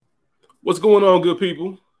What's going on, good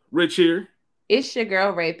people? Rich here. It's your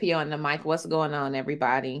girl Ray P on the mic. What's going on,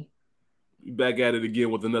 everybody? We back at it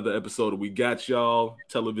again with another episode of We Got Y'all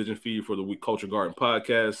television feed for the We Culture Garden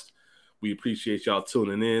podcast. We appreciate y'all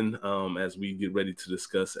tuning in as we get ready to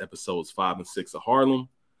discuss episodes 5 and 6 of Harlem.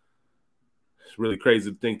 It's really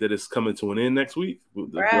crazy to think that it's coming to an end next week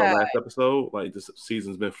with our Bruh. last episode. Like this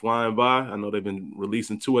season's been flying by. I know they've been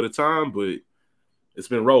releasing two at a time, but it's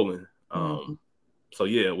been rolling. Mhm. So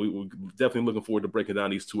yeah, we're definitely looking forward to breaking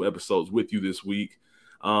down these two episodes with you this week.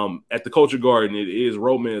 At the Culture Garden, it is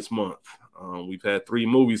Romance Month. We've had 3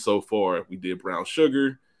 movies so far. We did Brown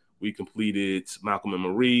Sugar, we completed Malcolm and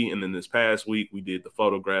Marie, and then this past week we did The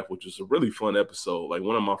Photograph, which is a really fun episode. Like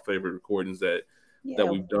one of my favorite recordings that Yeah.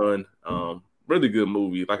 we've done. Really good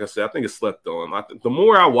movie. Like I said, I think it's slept on. The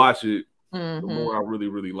more I watch it, the hmm more I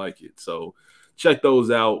really like it. So check those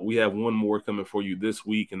out. We have one more coming for you this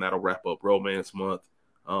week, and that'll wrap up Romance Month.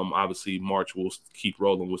 Obviously, March will keep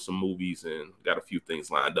rolling with some movies, and got a few things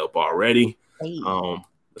lined up already. Hey. Um,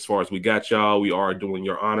 as far as We Got Y'all, we are doing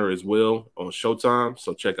Your Honor as well on Showtime.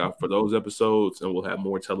 So check out for those episodes, and we'll have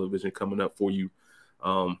more television coming up for you.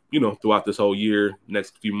 Throughout this whole year,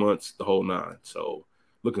 next few months, the whole nine. So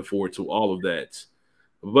looking forward to all of that.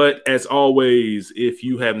 But as always, if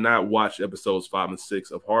you have not watched episodes 5 and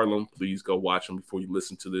 6 of Harlem, please go watch them before you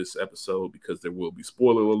listen to this episode because there will be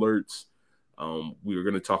spoiler alerts. We are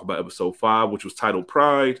going to talk about episode 5, which was titled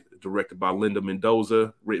Pride, directed by Linda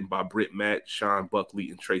Mendoza, written by Britt Matt, Sean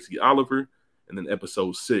Buckley, and Tracy Oliver. And then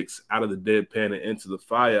episode 6, Out of the Deadpan and Into the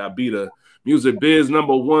Fire, I be the music biz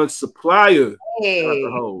 #1 supplier. Shout out to Hey.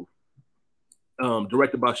 Hov.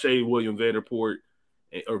 Directed by Shay William Vanderport,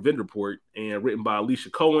 and written by Alicia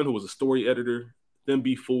Cohen, who was a story editor, then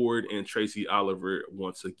B. Ford, and Tracy Oliver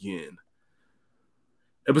once again.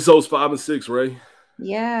 Episodes 5 and 6, Ray.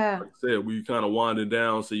 Yeah. Like I said, we kind of winding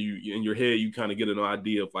down, so you in your head you kind of get an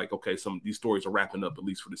idea of like, okay, some of these stories are wrapping up at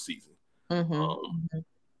least for the season. hmm Um,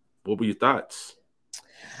 what were your thoughts?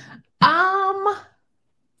 Um.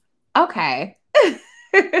 Okay.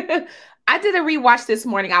 I did a rewatch this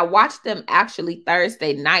morning. I watched them actually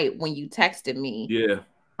Thursday night when you texted me. Yeah,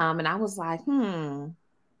 And I was like,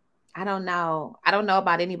 I don't know. I don't know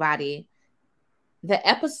about anybody. The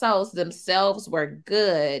episodes themselves were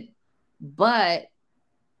good, but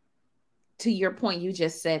to your point, you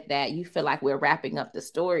just said that you feel like we're wrapping up the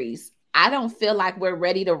stories. I don't feel like we're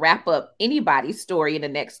ready to wrap up anybody's story in the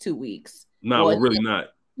next 2 weeks. no, Well, we're really not.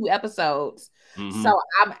 2 episodes. Mm-hmm. So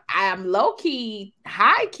I'm low key,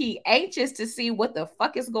 high key anxious to see what the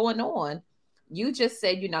fuck is going on. You just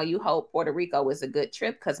said, you hope Puerto Rico is a good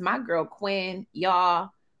trip because my girl Quinn, y'all,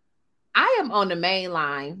 I am on the main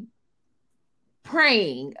line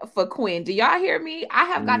praying for Quinn. Do y'all hear me? I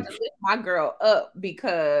have got to Mm-hmm. lift my girl up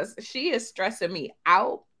because she is stressing me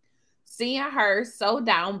out. Seeing her so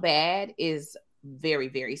down bad is very,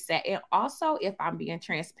 very sad. And also, if I'm being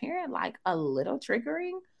transparent, like a little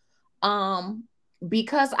triggering. Um,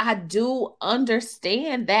 because I do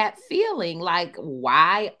understand that feeling. Like,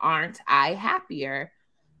 why aren't I happier?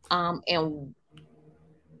 And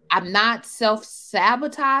I'm not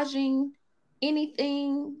self-sabotaging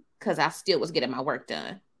anything because I still was getting my work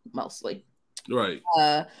done mostly Right.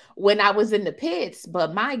 uh when I was in the pits.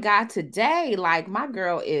 But my God, today, like my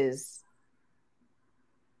girl is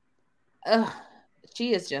uh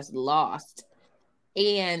she is just lost.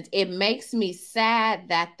 And it makes me sad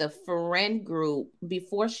that the friend group,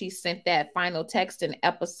 before she sent that final text in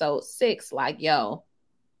episode 6, like, yo,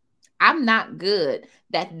 I'm not good,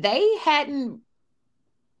 that they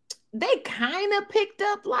kind of picked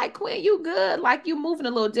up like, Quinn, you good, like you moving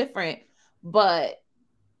a little different, but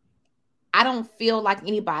I don't feel like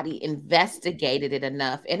anybody investigated it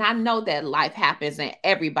enough. And I know that life happens and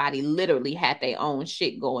everybody literally had their own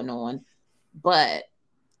shit going on. But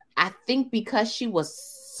I think because she was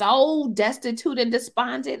so destitute and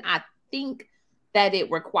despondent, I think that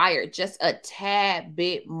it required just a tad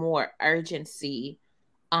bit more urgency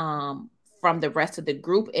um from the rest of the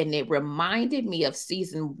group. And it reminded me of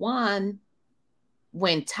season 1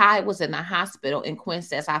 when Ty was in the hospital and Quinn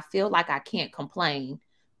says, I feel like I can't complain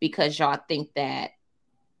because y'all think that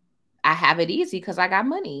I have it easy because I got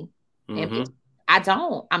money. And bitch, Mm-hmm. I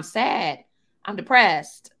don't. I'm sad. I'm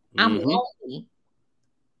depressed. I'm Mm-hmm. lonely.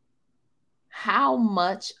 How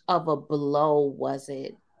much of a blow was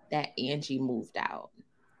it that Angie moved out?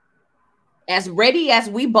 As ready as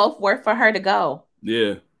we both were for her to go.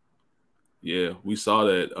 Yeah. Yeah. We saw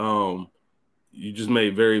that. You just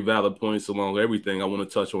made very valid points along everything. I want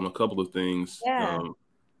to touch on a couple of things. Yeah.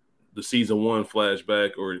 The season 1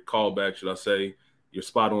 flashback or callback, should I say? You're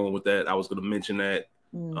spot on with that. I was going to mention that.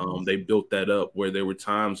 Mm-hmm. They built that up where there were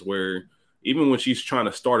times where even when she's trying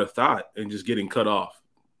to start a thought and just getting cut off,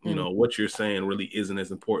 Mm-hmm. what you're saying really isn't as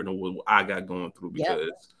important as what I got going through Yep.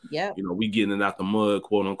 because, Yep. we getting it out the mud,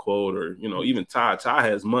 quote unquote, or, even Ty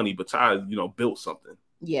has money, but Ty, built something,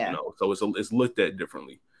 Yeah. so it's looked at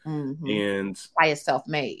differently. Mm-hmm. And By yourself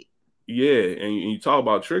made. yeah, and you talk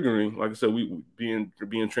about triggering, like I said, we being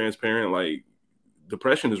transparent, like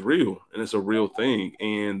depression is real and it's a real thing.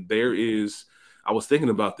 And I was thinking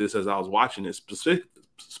about this as I was watching it,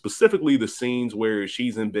 specifically the scenes where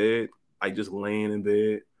she's in bed, like just laying in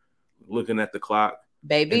bed, looking at the clock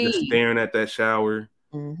and just Baby. staring at that shower,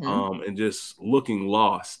 Mm-hmm. and just looking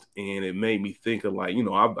lost. And it made me think of like,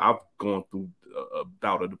 I've gone through a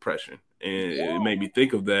bout of depression, and Yeah. it made me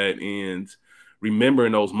think of that and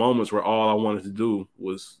remembering those moments where all I wanted to do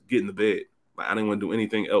was get in the bed. Like I didn't want to do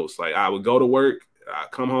anything else. Like I would go to work, I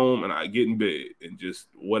come home, and I get in bed and just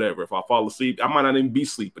whatever. If I fall asleep, I might not even be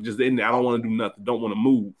asleep, but just I don't want to do nothing. Don't want to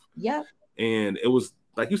move. Yep. And it was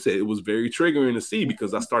like you said, it was very triggering to see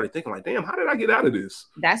because I started thinking like, damn, how did I get out of this?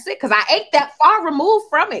 That's it. Because I ain't that far removed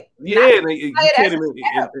from it. Yeah, and you can't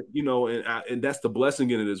even, and that's the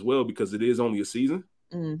blessing in it as well because it is only a season.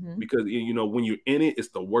 Mm-hmm. Because when you're in it, it's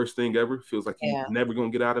the worst thing ever. It feels like you're never gonna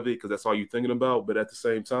get out of it because that's all you're thinking about. But at the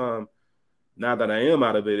same time, now that I am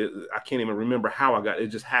out of it, I can't even remember how I got it. It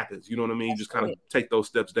just happens. You know what I mean? You just kind of take those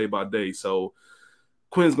steps day by day. So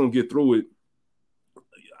Quinn's gonna get through it.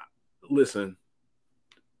 Listen,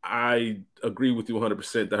 I agree with you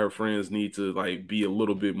 100% that her friends need to like be a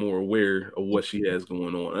little bit more aware of what she has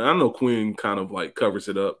going on. And I know Quinn kind of like covers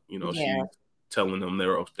it up. She's telling them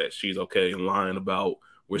that she's okay and lying about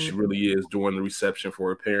where she really is during the reception for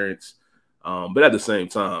her parents. But at the same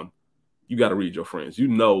time, you got to read your friends.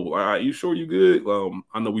 All right, you sure you good?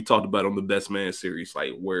 I know we talked about on the Best Man series,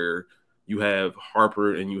 like where you have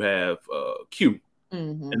Harper and you have Q.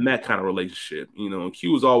 Mm-hmm. And that kind of relationship, and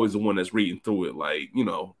Q is always the one that's reading through it. Like,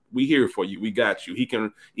 we here for you. We got you. He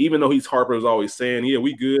can, even though Harper is always saying, yeah,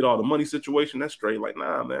 we good. All the money situation, that's straight. Like,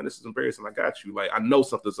 nah, man, this is embarrassing. I got you. Like, I know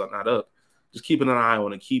something's not up. Just keeping an eye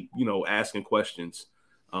on it. Keep, asking questions.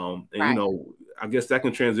 And, I guess that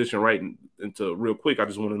can transition right into real quick. I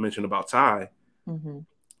just want to mention about Ty. Mm-hmm.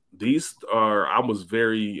 I was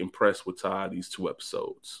very impressed with Ty these 2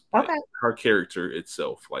 episodes. Okay. Like, her character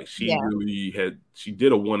itself, like she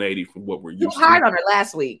did a 180 from what we're used to. You were hard on her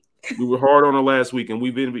last week. We were hard on her last week, and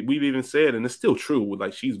we've even said, and it's still true.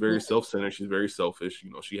 Like she's very self-centered, she's very selfish.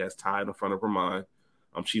 She has Ty in the front of her mind.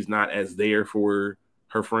 She's not as there for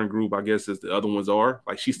her friend group, I guess, as the other ones are.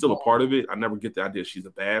 Like she's still a part of it. I never get the idea she's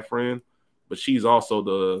a bad friend, but she's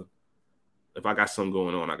also if I got something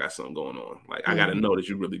going on, I got something going on. Like I got to know that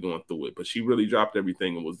you're really going through it. But she really dropped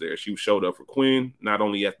everything and was there. She showed up for Quinn, not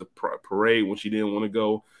only at the parade when she didn't want to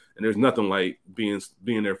go. And there's nothing like being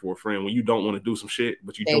there for a friend when you don't want to do some shit,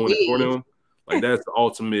 but you're doing it for them. Like that's the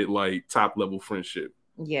ultimate like top level friendship.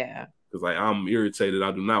 Yeah. Because like I'm irritated.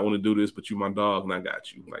 I do not want to do this, but you my dog and I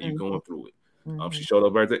got you. Like you're going through it. She showed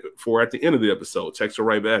up at the end of the episode. Text her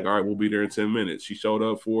right back. All right, we'll be there in 10 minutes. She showed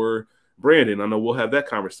up for Brandon. I know we'll have that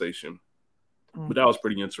conversation. But that was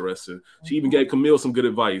pretty interesting. She even gave Camille some good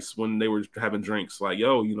advice when they were having drinks. Like,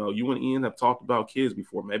 yo, you and Ian have talked about kids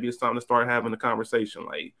before. Maybe it's time to start having a conversation.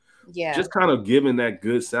 Like, just kind of giving that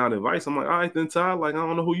good sound advice. I'm like, all right, then, Ty. Like, I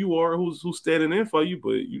don't know who you are, who's standing in for you,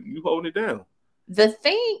 but you holding it down. The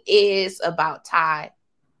thing is about Ty,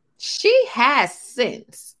 she has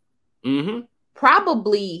sense. Mm-hmm.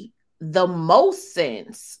 Probably the most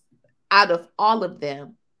sense out of all of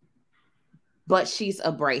them, but she's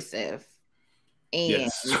abrasive. And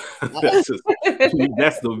yes, that's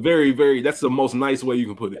the most nice way you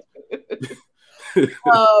can put it.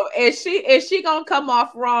 And she gonna come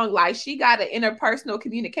off wrong, like she got an interpersonal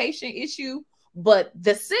communication issue, but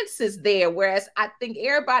the sense is there. Whereas I think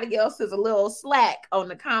everybody else is a little slack on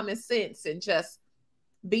the common sense and just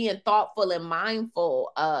being thoughtful and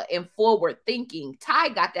mindful and forward thinking. Ty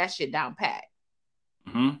got that shit down pat.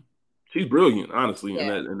 Mm-hmm. She's brilliant, honestly, in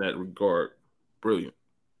that regard. Brilliant.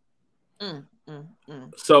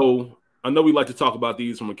 So I know we like to talk about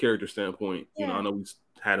these from a character standpoint. I know we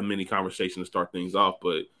had a mini conversation to start things off,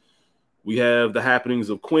 but we have the happenings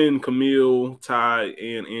of Quinn, Camille, Ty,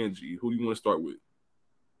 and Angie. Who do you want to start with?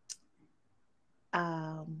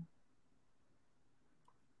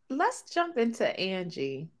 Let's jump into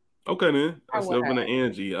Angie. Okay, then. Let's jump into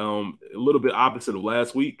Angie. A little bit opposite of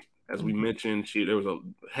last week. As we mentioned, there was a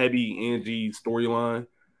heavy Angie storyline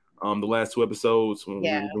the last 2 episodes when we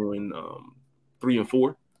were doing 3 and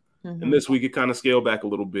 4. And this week it kind of scaled back a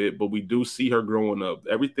little bit, but we do see her growing up.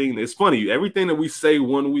 It's funny. Everything that we say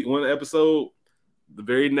one episode, the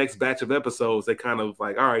very next batch of episodes, they kind of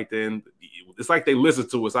like, all right, then it's like they listen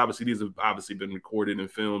to us. Obviously, these have obviously been recorded and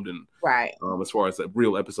filmed, and right. as far as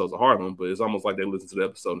real episodes of Harlem, but it's almost like they listen to the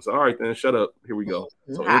episode and say, all right, then shut up. Here we go.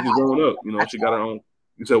 So Angie's growing up. You know, she got her own.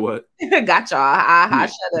 You said what? Got y'all.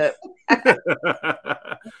 Shut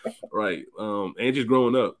up. Right. Angie's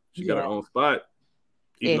growing up. She got her own spot,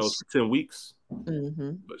 even though it's 10 weeks.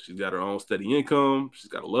 Mm-hmm. But she's got her own steady income. She's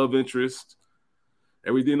got a love interest.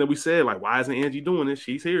 Everything that we said, like, why isn't Angie doing this?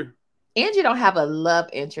 She's here. Angie don't have a love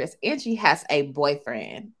interest. Angie has a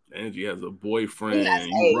boyfriend. Angie has a boyfriend.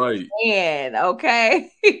 You're right. Man, okay.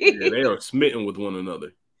 Yeah, they are smitten with one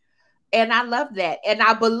another. And I love that. And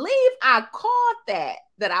I believe I called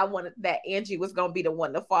that I wanted that Angie was going to be the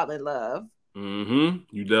one to fall in love. Mm-hmm.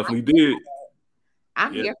 You definitely did.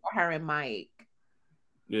 I'm here for her and Mike.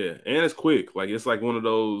 Yeah, and it's quick. Like, it's like one of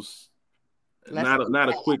those, not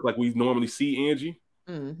a quick like we normally see Angie.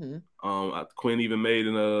 Mm-hmm. Quinn even made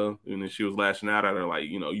and then she was lashing out at her like,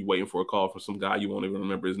 you know, you waiting for a call from some guy you won't even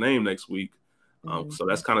remember his name next week. So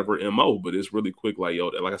that's kind of her MO, but it's really quick. Like, yo,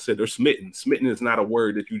 like I said, they're smitten. Smitten is not a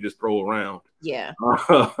word that you just throw around. Yeah,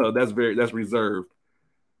 that's reserved.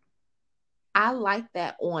 I like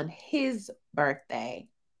that on his birthday.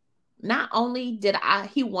 Not only did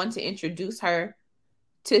he want to introduce her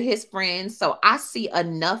to his friends, so I see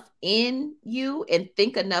enough in you and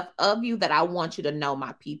think enough of you that I want you to know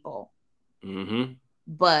my people. Mm-hmm.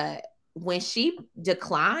 But when she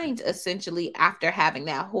declined, essentially after having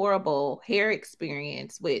that horrible hair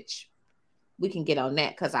experience, which we can get on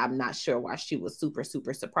that because I'm not sure why she was super,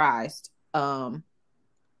 super surprised.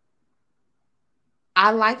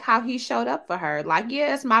 I like how he showed up for her. Like,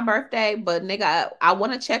 yeah, it's my birthday, but nigga, I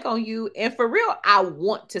want to check on you. And for real, I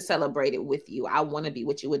want to celebrate it with you. I want to be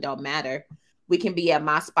with you. It don't matter. We can be at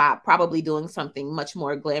my spot, probably doing something much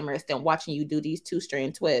more glamorous than watching you do these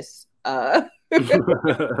 2-strand twists. So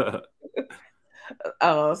I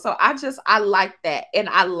like that. And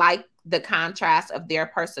I like the contrast of their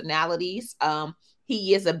personalities.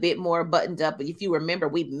 He is a bit more buttoned up. But if you remember,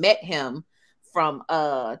 we met him from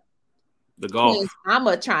the golf.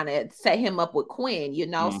 I'm trying to set him up with Quinn, you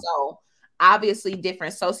know. So obviously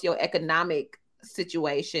different socioeconomic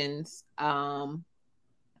situations.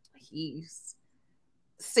 He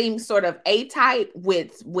seems sort of A-type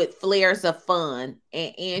with flares of fun,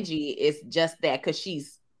 and Angie is just that because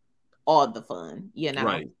she's all the fun, you know.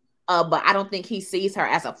 Right. But I don't think he sees her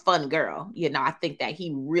as a fun girl, you know. I think that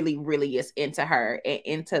he really, really is into her and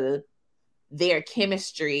into their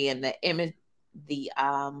chemistry and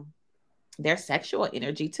their sexual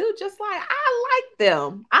energy too. Just like I like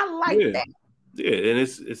them. I like that. Yeah, and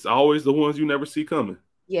it's always the ones you never see coming.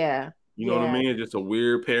 Yeah. You know what I mean? Just a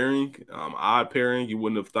weird pairing, odd pairing. You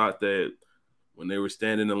wouldn't have thought that when they were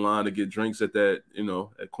standing in line to get drinks at that, you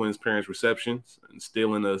know, at Quinn's parents' receptions and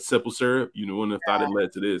stealing a simple syrup, you wouldn't have thought it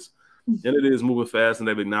led to this. And it is moving fast, and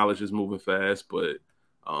they've acknowledged it's moving fast. But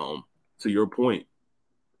to your point,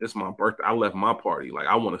 it's my birthday. I left my party. Like,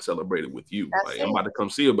 I want to celebrate it with you. I'm about to come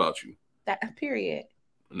see about you. That period.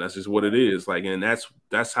 And that's just what it is. Like, and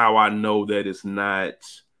that's how I know that it's not,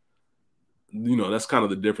 you know, that's kind of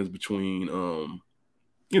the difference between,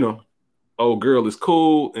 you know, oh, girl is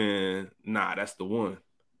cool and nah, that's the one.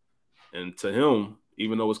 And to him,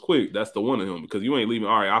 even though it's quick, that's the one to him because you ain't leaving.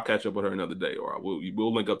 All right, I'll catch up with her another day, or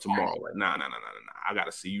we'll link up tomorrow. Like, nah. I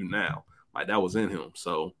gotta see you now. Like, that was in him.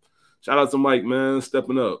 So shout out to Mike, man,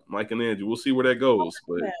 stepping up. Mike and Angie. We'll see where that goes.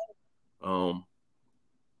 But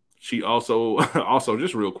she also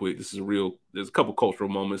just real quick, there's a couple cultural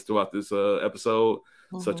moments throughout this episode,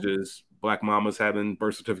 such as Black mamas having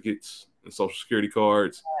birth certificates and social security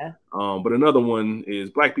cards. But another one is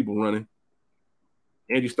Black people running.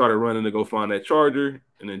 Angie started running to go find that charger,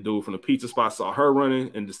 and then dude from the pizza spot saw her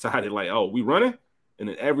running and decided like, oh, we running? And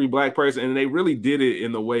then every Black person, and they really did it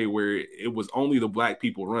in the way where it was only the Black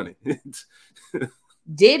people running.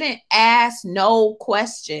 Didn't ask no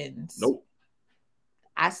questions. Nope.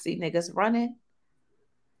 I see niggas running.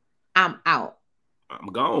 I'm out. I'm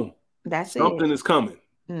gone. That's Something is coming.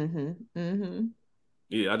 Yeah,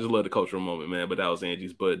 I just love the cultural moment, man. But that was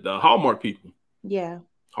Angie's. But the Hallmark people. Yeah.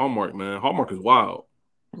 Hallmark, man. Hallmark is wild.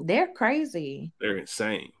 They're crazy. They're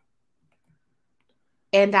insane.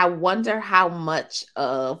 And I wonder how much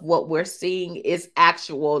of what we're seeing is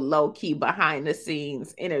actual low-key behind the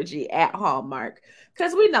scenes energy at Hallmark.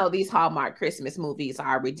 Because we know these Hallmark Christmas movies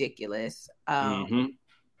are ridiculous.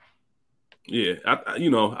 Yeah,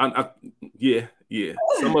 yeah.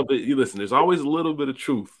 Some of it, you listen, there's always a little bit of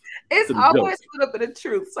truth. It's always a little bit of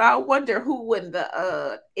truth. So I wonder who in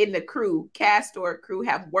the crew, cast or crew,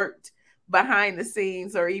 have worked behind the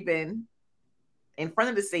scenes or even in front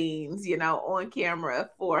of the scenes, on camera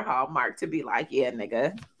for Hallmark to be like, yeah,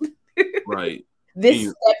 nigga, Right.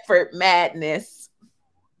 this Stepford madness.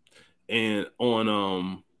 And on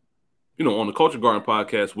on the Culture Garden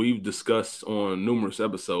podcast, we've discussed on numerous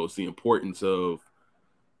episodes the importance of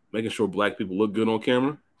making sure Black people look good on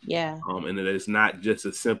camera. Yeah. And that it's not just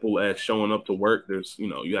as simple as showing up to work. There's,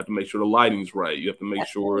 you have to make sure the lighting's right. You have to make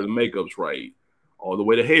sure the makeup's right, all the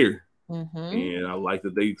way to hair. Mm-hmm. And I like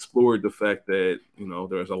that they explored the fact that,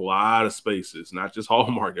 there's a lot of spaces, not just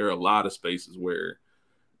Hallmark. There are a lot of spaces where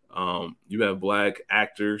you have Black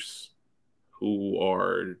actors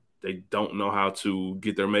who they don't know how to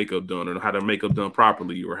get their makeup done or how their makeup done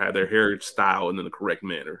properly or have their hair styled in the correct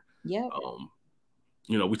manner. Yeah.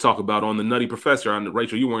 We talk about on the Nutty Professor.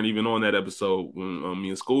 Rachel, you weren't even on that episode when me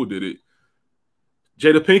and School did it.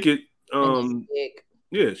 Jada Pinkett,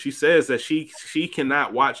 yeah, she says that she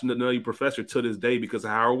cannot watch the Nutty Professor to this day because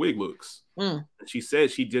of how her wig looks. And she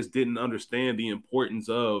said she just didn't understand the importance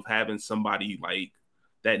of having somebody like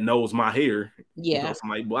that knows my hair,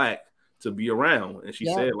 somebody Black, to be around. And she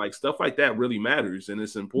said like stuff like that really matters and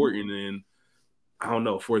it's important. And I don't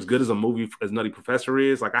know, for as good as a movie as Nutty Professor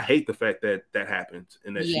is, like I hate the fact that happened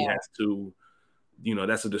and that she has to,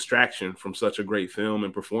 that's a distraction from such a great film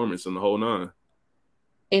and performance and the whole nine.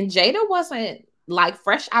 And Jada wasn't like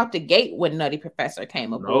fresh out the gate when Nutty Professor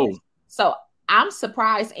came aboard. No. So I'm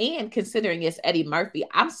surprised, and considering it's Eddie Murphy,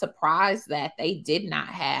 I'm surprised that they did not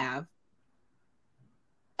have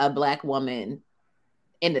a Black woman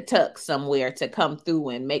in the tux somewhere to come through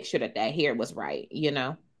and make sure that hair was right,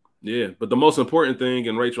 Yeah, but the most important thing,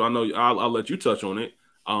 and Rachel, I know I'll let you touch on it,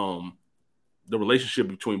 the relationship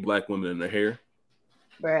between Black women and their hair.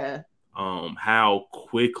 Bruh. How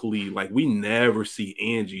quickly, like we never see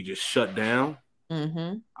Angie just shut down.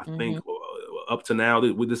 Mm-hmm. I think up to now,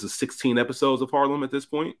 this is 16 episodes of Harlem at this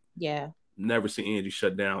point. Yeah. Never see Angie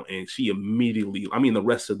shut down, and she immediately, the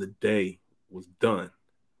rest of the day was done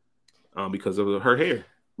because of her hair.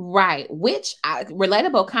 Right, which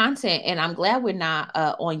relatable content, and I'm glad we're not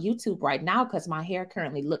on YouTube right now because my hair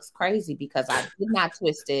currently looks crazy because I did not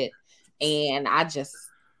twist it and I just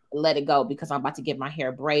let it go because I'm about to get my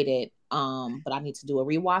hair braided. But I need to do a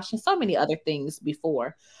rewash and so many other things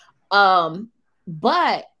before.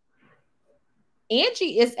 But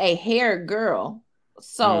Angie is a hair girl,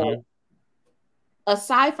 so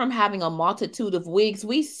aside from having a multitude of wigs,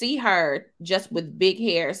 we see her just with big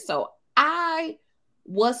hair. So I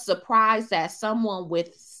was surprised that someone with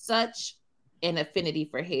such an affinity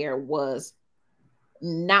for hair was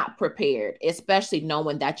not prepared, especially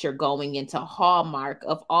knowing that you're going into Hallmark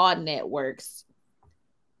of all networks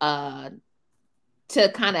to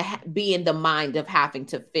kind of be in the mind of having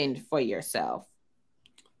to fend for yourself.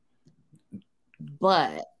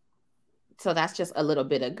 But so that's just a little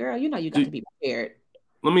bit of, girl, you got to be prepared.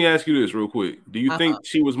 Let me ask you this real quick. Do you think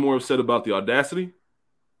she was more upset about the audacity?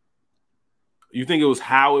 You think it was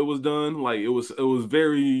how it was done? Like it was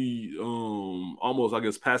very almost, I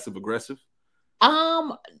guess, passive aggressive.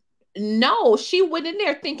 No, she went in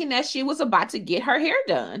there thinking that she was about to get her hair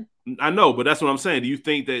done. I know, but that's what I'm saying. Do you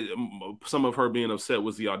think that some of her being upset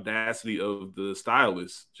was the audacity of the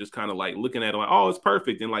stylist just kind of like looking at it like, oh, it's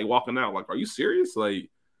perfect, and like walking out like, are you serious? Like,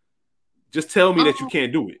 just tell me that you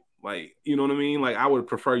can't do it. Like, you know what I mean? Like, I would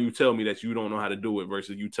prefer you tell me that you don't know how to do it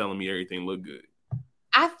versus you telling me everything look good.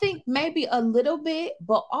 I think maybe a little bit,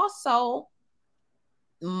 but also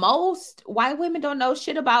most white women don't know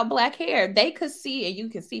shit about Black hair. They could see, and you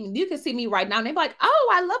can see me right now, and they're like,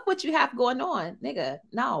 oh, I love what you have going on. Nigga,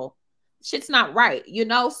 no, shit's not right,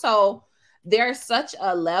 So there's such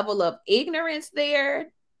a level of ignorance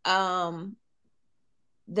there that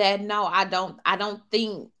no, I don't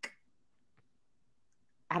think,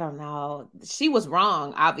 I don't know. She was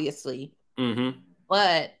wrong, obviously.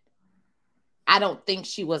 But I don't think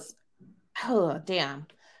she was, oh, damn.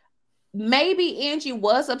 Maybe Angie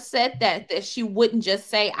was upset that she wouldn't just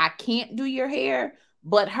say, I can't do your hair,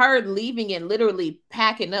 but her leaving and literally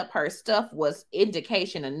packing up her stuff was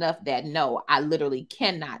indication enough that no, I literally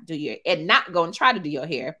cannot do your, and not going to try to do your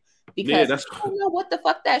hair because I don't know what the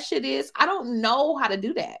fuck that shit is. I don't know how to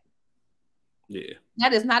do that. Yeah.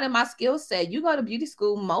 That is not in my skill set. You go to beauty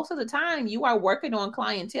school, most of the time you are working on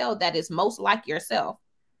clientele that is most like yourself.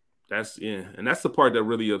 And that's the part that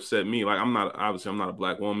really upset me. Like, I'm not a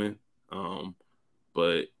Black woman,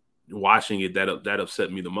 but watching it, that upset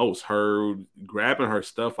me the most. Her grabbing her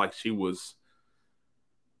stuff like she was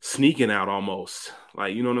sneaking out almost,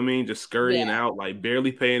 like, you know what I mean, just scurrying out, like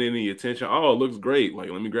barely paying any attention. Oh, it looks great, like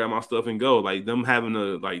let me grab my stuff and go. Like them having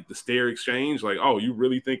the stare exchange, like, oh, you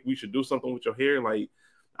really think we should do something with your hair? Like,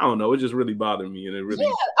 I don't know. It just really bothered me, and it Yeah.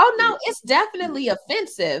 really. Oh no, it's definitely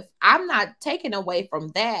offensive. I'm not taking away from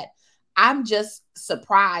that. I'm just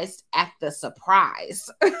surprised at the surprise.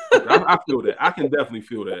 Okay, I feel that. I can definitely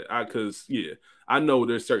feel that. Because yeah, I know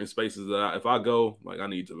there's certain spaces that if I go, like I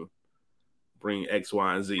need to bring X,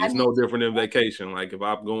 Y, and Z. I It's need no different than vacation. Like if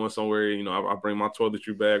I'm going somewhere, I bring my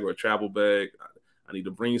toiletry bag or a travel bag. I need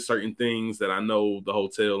to bring certain things that I know the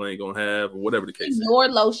hotel ain't gonna have, or whatever the case is. your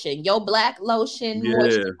lotion, your black lotion, Yeah.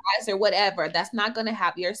 moisturizer, whatever, that's not going to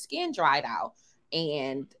have your skin dried out.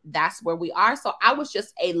 And that's where we are. So I was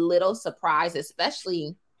just a little surprised,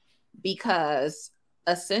 especially because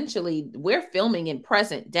essentially we're filming in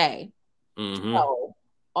present day. Mm-hmm. So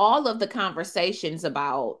all of the conversations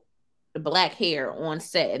about the black hair on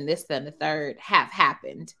set and this, and the third have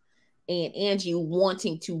happened. And Angie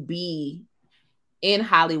wanting to be in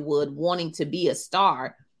Hollywood, wanting to be a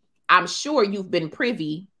star, I'm sure you've been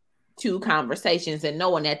privy to conversations and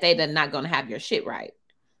knowing that they're not going to have your shit right.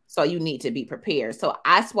 So you need to be prepared. So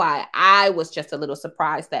that's why I was just a little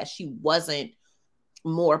surprised that she wasn't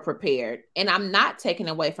more prepared. And I'm not taking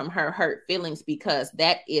away from her hurt feelings, because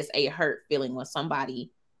that is a hurt feeling when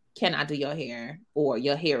somebody cannot do your hair or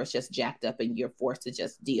your hair is just jacked up and you're forced to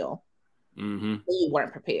just deal. Mm-hmm. You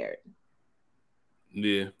weren't prepared.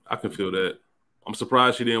 Yeah, I can feel that. I'm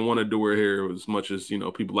surprised she didn't want to do her hair as much as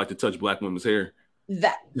people like to touch black women's hair.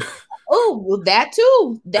 That well, that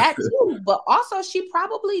too. But also, she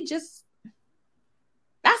probably just,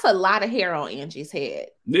 that's a lot of hair on Angie's head.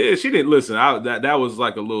 Yeah, she didn't listen. That was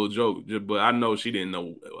like a little joke, but I know she didn't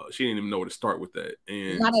know. She didn't even know where to start with that.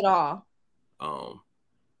 And Not at all.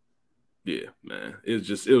 Yeah, man, it was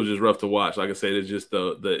just rough to watch. Like I said, it's just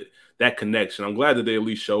the that connection. I'm glad that they at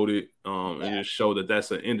least showed it, and just showed that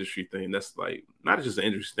that's an industry thing. That's like not just an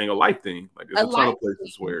industry thing, a life thing. Like there's a ton of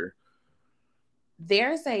places where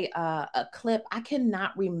there's a clip. I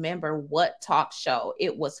cannot remember what talk show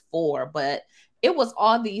it was for, but it was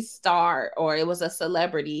all these it was a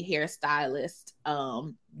celebrity hairstylist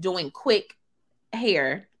doing quick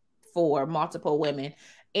hair for multiple women.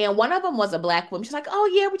 And one of them was a black woman. She's like, oh,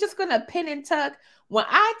 yeah, we're just going to pin and tuck. When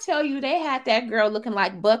I tell you they had that girl looking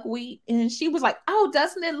like buckwheat, and she was like, oh,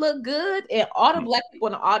 doesn't it look good? And all the black people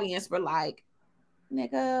in the audience were like,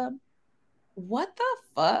 nigga, what the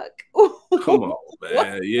fuck? come on,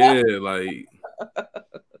 man. Yeah, like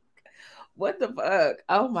what the fuck?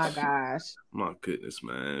 Oh my gosh. My goodness,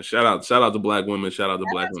 man. Shout out to black women. Shout out to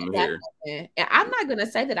black women hair. And I'm not gonna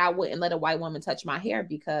say that I wouldn't let a white woman touch my hair,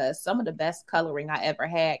 because some of the best coloring I ever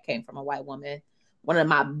had came from a white woman. One of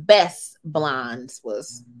my best blondes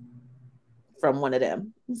was from one of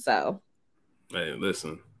them. So hey,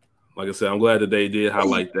 listen. Like I said, I'm glad that they did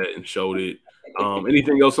highlight that and showed it.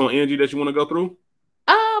 Anything else on Angie that you want to go through?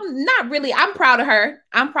 Not really. I'm proud of her.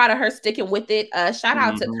 I'm proud of her sticking with it. Shout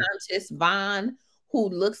out to Countess Vaughn, who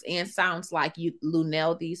looks and sounds like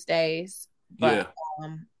Lunel these days. But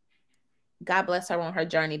God bless her on her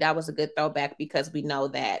journey. That was a good throwback, because we know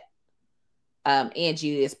that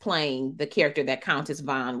Angie is playing the character that Countess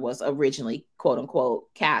Vaughn was originally, quote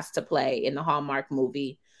unquote, cast to play in the Hallmark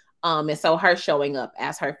movie. And so her showing up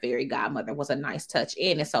as her fairy godmother was a nice touch.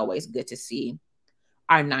 And it's always good to see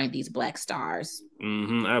our 90s black stars.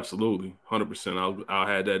 Absolutely. 100%. I'll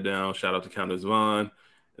have that down. Shout out to Countess Vaughn.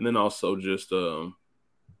 And then also just I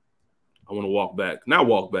want to not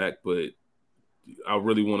walk back, but I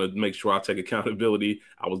really want to make sure I take accountability.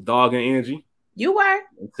 I was dogging Angie. You were. I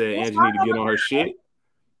said Angie need to get on her shit,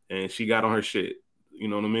 and she got on her shit. You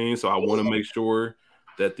know what I mean? So I want to make sure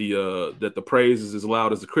that the praise is as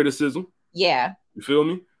loud as the criticism. Yeah. You feel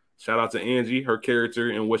me? Shout out to Angie, her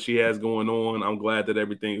character, and what she has going on. I'm glad that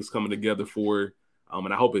everything is coming together for her,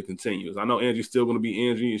 and I hope it continues. I know Angie's still going to be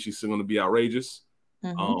Angie, and she's still going to be outrageous.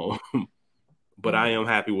 But I am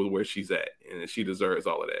happy with where she's at, and she deserves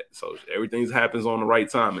all of that. So everything happens on the right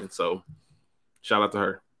timing. So shout out to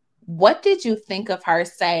her. What did you think of her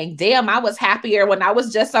saying, damn, I was happier when I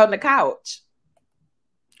was just on the couch?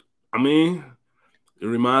 I mean, it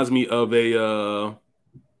reminds me of a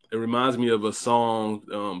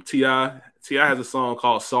song. T.I. has a song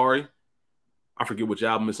called Sorry. I forget which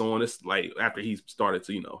album it's on. It's like after he started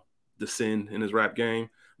to, descend in his rap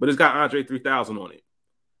game. But it's got Andre 3000 on it.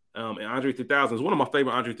 And Andre 3000 is one of my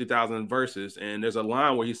favorite Andre 3000 verses. And there's a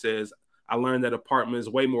line where he says, I learned that apartment is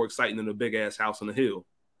way more exciting than a big ass house on the hill.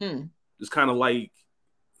 It's kind of like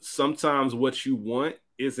sometimes what you want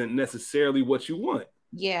isn't necessarily what you want.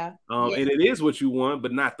 Yeah. And it is what you want,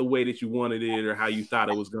 but not the way that you wanted it or how you thought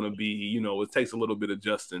it was going to be. It takes a little bit of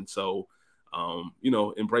adjusting. So,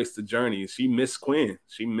 embrace the journey. She missed Quinn.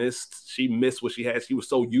 She missed what she had. She was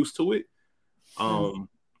so used to it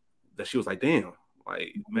that she was like, damn,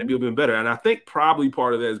 Like maybe it'll been better. And I think probably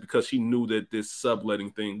part of that is because she knew that this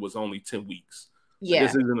subletting thing was only 10 weeks. Like, Yeah.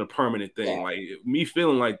 this isn't a permanent thing. Yeah. Like me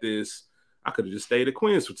feeling like this, I could have just stayed at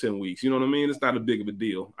Quinn's for 10 weeks. You know what I mean? It's not a big of a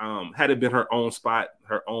deal. Had it been her own spot,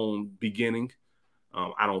 her own beginning,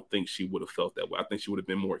 I don't think she would have felt that way. I think she would have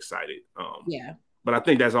been more excited. Yeah. But I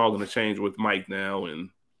think that's all going to change with Mike now and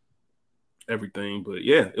everything. But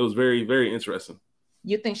yeah, it was very, very interesting.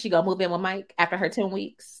 You think she gonna move in with Mike after her 10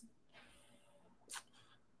 weeks?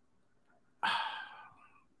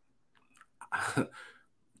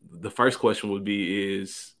 The first question would be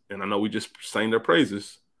is, and I know we just sang their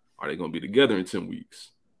praises, are they going to be together in 10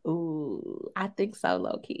 weeks? Ooh, I think so,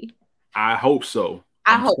 low key. I hope so.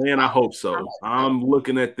 I hope so. I'm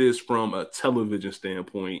looking at this from a television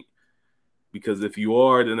standpoint because if you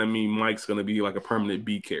are, then I mean Mike's going to be like a permanent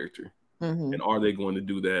B character. Mm-hmm. And are they going to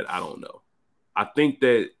do that? I don't know. I think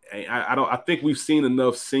that I think we've seen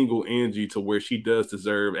enough single Angie to where she does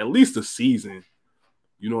deserve at least a season.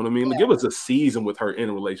 You know what I mean? Yeah. Give us a season with her in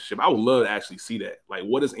a relationship. I would love to actually see that. Like,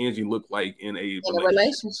 what does Angie look like in a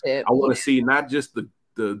relationship? I want to see not just the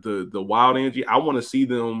wild Angie. I want to see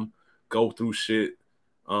them go through shit.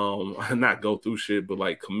 Not go through shit, but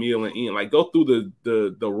like Camille and Ian, like go through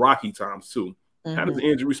the rocky times too. Mm-hmm. How does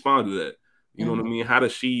Angie respond to that? You know what I mean? How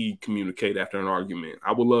does she communicate after an argument?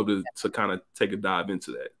 I would love to kind of take a dive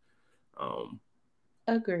into that.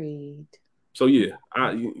 Agreed. So yeah,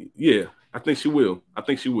 I think she will. Okay. I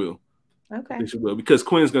think she will because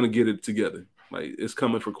Quinn's gonna get it together. Like it's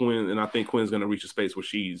coming for Quinn, and I think Quinn's gonna reach a space where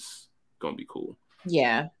she's gonna be cool.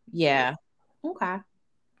 Yeah. Okay.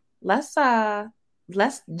 Let's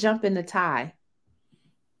jump into Ty.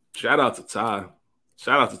 Shout out to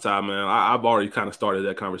Ty, man. I've already kind of started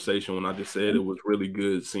that conversation when I just said it was really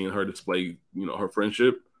good seeing her display, her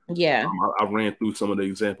friendship. Yeah. I ran through some of the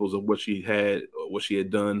examples of what she had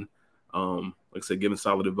done. Like I said, giving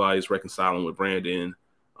solid advice, reconciling with Brandon,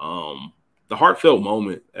 the heartfelt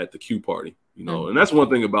moment at the Q party, and that's one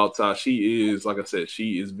thing about Ty. She is, like I said,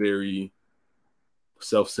 she is very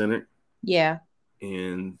self-centered. Yeah.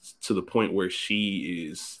 And to the point where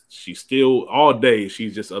she's still all day,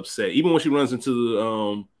 she's just upset. Even when she runs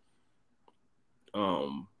into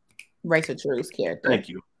the Rachel Drew's character. Thank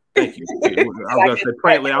you. I was gonna say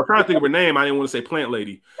Plant Lady. I was trying to think of her name. I didn't want to say Plant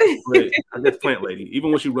Lady, but I guess Plant Lady.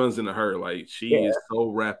 Even when she runs into her, like she is so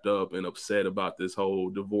wrapped up and upset about this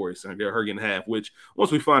whole divorce and her getting half. Which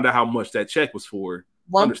once we find out how much that check was for,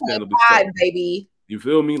 1.5, baby. You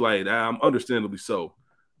feel me? Like I'm understandably so.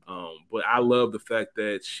 But I love the fact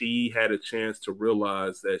that she had a chance to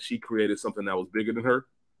realize that she created something that was bigger than her.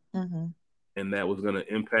 Mm-hmm. And that was going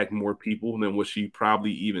to impact more people than what she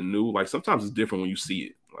probably even knew. Like sometimes it's different when you see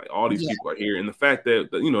it. Like all these people are here. And the fact that,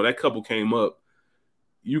 that couple came up,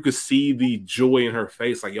 you could see the joy in her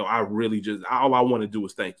face. Like, yo, I really all I want to do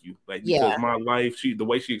is thank you. Like, because my life, the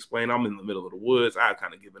way she explained, I'm in the middle of the woods. I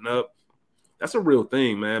kind of given up. That's a real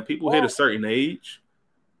thing, man. People hit a certain age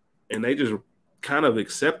and they just kind of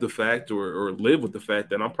accept the fact or live with the fact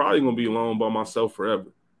that I'm probably going to be alone by myself forever.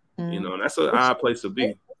 And that's an odd place to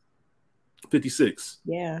be. 56.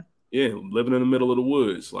 Yeah, living in the middle of the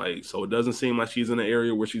woods. Like, so it doesn't seem like she's in an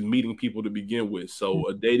area where she's meeting people to begin with. So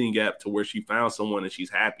a dating gap to where she found someone and she's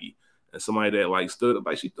happy. And somebody that like stood up,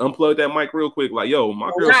 like she unplugged that mic real quick, like, yo,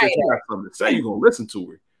 my girl said you got something to say, you're gonna listen to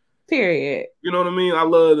her. Period. You know what I mean? I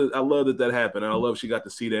love that happened. And I love she got to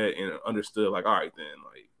see that and understood, like, all right, then,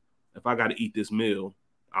 like, if I gotta eat this meal,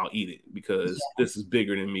 I'll eat it because this is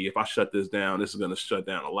bigger than me. If I shut this down, this is gonna shut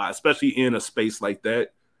down a lot, especially in a space like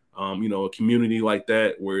that. A community like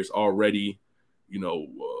that where it's already,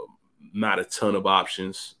 not a ton of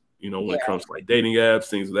options, when it comes to like dating apps,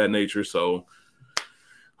 things of that nature. So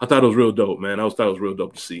I thought it was real dope, man. I thought it was real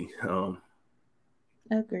dope to see.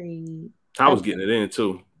 Agreed. I was getting it in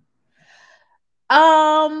too.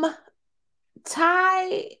 Ty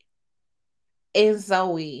and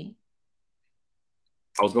Zoe.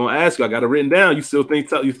 I was gonna ask you. I got it written down. You still think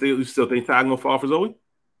Ty gonna fall for Zoe?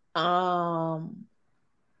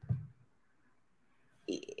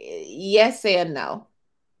 Yes and no.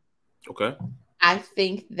 Okay. I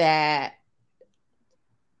think that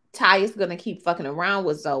Ty is going to keep fucking around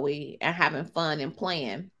with Zoe and having fun and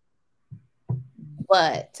playing.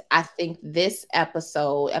 But I think this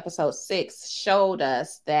episode 6, showed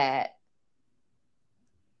us that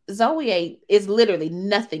Zoe is literally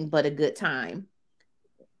nothing but a good time.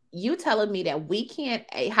 You telling me that we can't,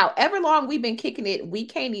 however long we've been kicking it, we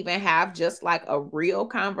can't even have just like a real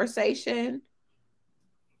conversation?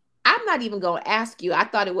 I'm not even going to ask you. I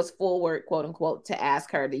thought it was forward, quote unquote, to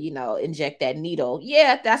ask her to, inject that needle.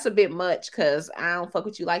 Yeah, that's a bit much because I don't fuck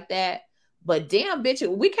with you like that. But damn, bitch,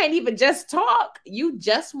 we can't even just talk. You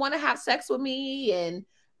just want to have sex with me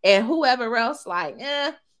and whoever else. Like,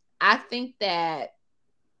 I think that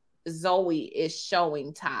Zoe is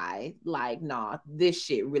showing Ty, like, nah, this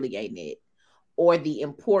shit really ain't it. Or the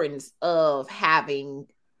importance of having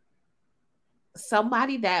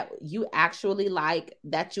somebody that you actually like,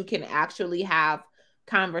 that you can actually have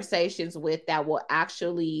conversations with, that will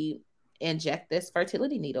actually inject this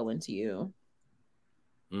fertility needle into you.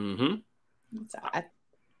 Mm-hmm. So I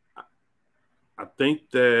think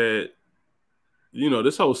that, you know,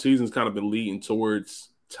 this whole season's kind of been leading towards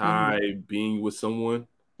Ty being with someone.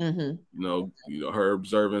 mm-hmm. You know, her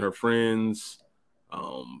observing her friends,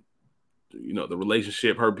 you know, the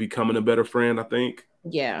relationship, her becoming a better friend. I think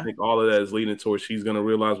all of that is leading towards she's going to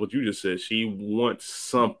realize what you just said. She wants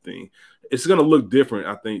something. It's going to look different,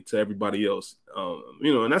 I think, to everybody else.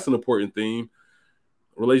 You know, and that's an important theme.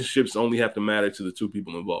 Relationships only have to matter to the two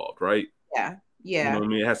people involved, right? Yeah. You know what I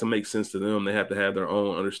mean? It has to make sense to them. They have to have their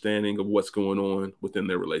own understanding of what's going on within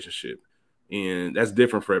their relationship. And that's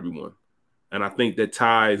different for everyone. And I think that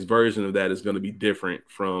Ty's version of that is going to be different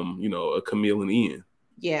from, you know, a Camille and Ian.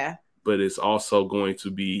 Yeah. But it's also going to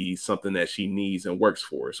be something that she needs and works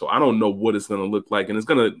for. So I don't know what it's going to look like. And it's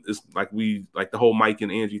like the whole Mike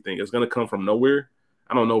and Angie thing. It's going to come from nowhere.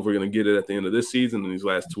 I don't know if we're going to get it at the end of this season in these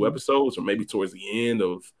last two episodes, or maybe towards the end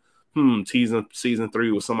of season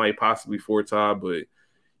 3 with somebody possibly for Ty. But,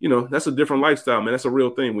 you know, that's a different lifestyle, man. That's a real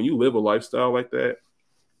thing. When you live a lifestyle like that,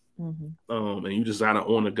 and you just kind of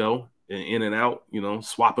on the go and in and out, you know,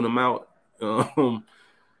 swapping them out,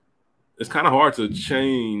 it's kind of hard to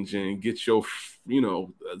change and get your, you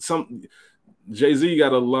know, some. Jay-Z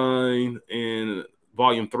got a line in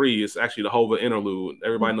Volume 3. It's actually the Hova interlude.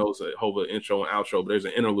 Everybody knows the Hova intro and outro, but there's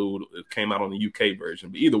an interlude that came out on the UK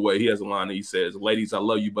version. But either way, he has a line that he says, "Ladies, I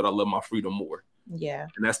love you, but I love my freedom more." Yeah.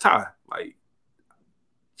 And that's Ty. Like,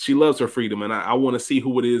 she loves her freedom, and I want to see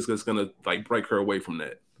who it is that's going to, like, break her away from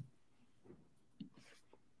that.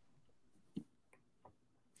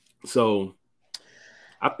 So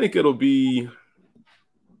I think it'll be,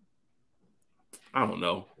 I don't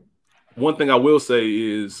know. One thing I will say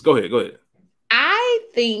is, go ahead. I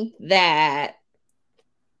think that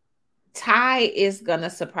Ty is going to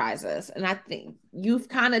surprise us. And I think you've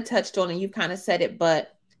kind of touched on and you've kind of said it,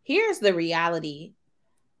 but here's the reality.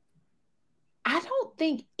 I don't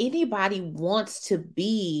think anybody wants to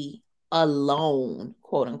be alone,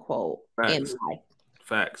 quote unquote, in life.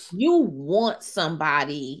 Facts. You want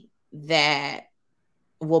somebody that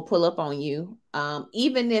will pull up on you,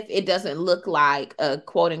 even if it doesn't look like a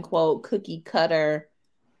quote unquote cookie cutter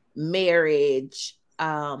marriage.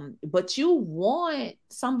 But you want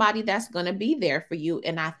somebody that's going to be there for you.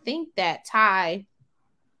 And I think that Ty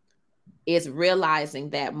is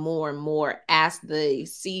realizing that more and more as the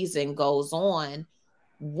season goes on,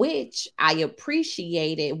 which I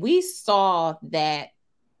appreciated. We saw that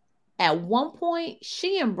at one point,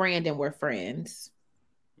 she and Brandon were friends.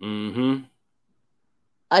 Mm-hmm.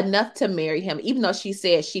 Enough to marry him, even though she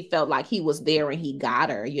said she felt like he was there and he got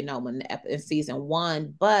her, you know, in season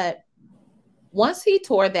 1. But once he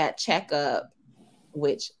tore that check up,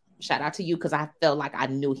 which shout out to you, because I felt like I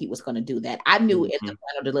knew he was going to do that. I knew in the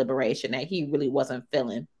final deliberation that he really wasn't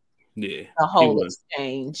feeling the whole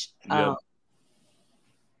exchange. Yep.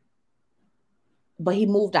 But he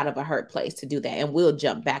moved out of a hurt place to do that. And we'll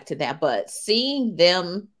jump back to that. But seeing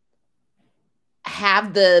them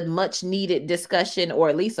have the much needed discussion, or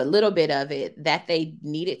at least a little bit of it that they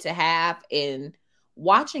needed to have, and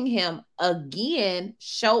watching him again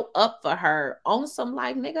show up for her on some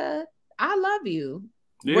like, nigga, I love you.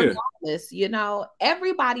 Yeah. Regardless, you know,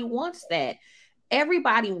 everybody wants that.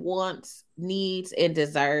 Everybody wants, needs, and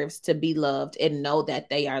deserves to be loved and know that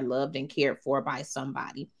they are loved and cared for by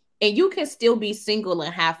somebody. And you can still be single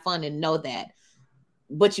and have fun and know that,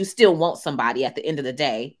 but you still want somebody at the end of the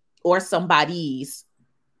day, or somebody's,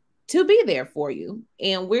 to be there for you.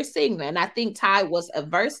 And we're seeing that. And I think Ty was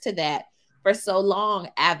averse to that for so long,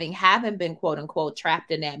 having been quote unquote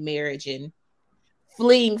trapped in that marriage and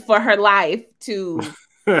fleeing for her life to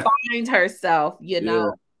find herself, you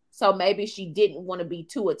know. So maybe she didn't want to be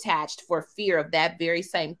too attached for fear of that very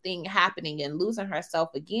same thing happening and losing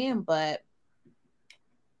herself again. But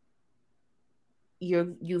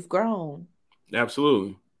you've grown.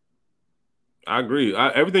 Absolutely. I agree.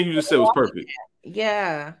 Everything you just said was perfect.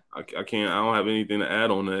 Yeah. I don't have anything to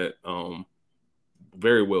add on that.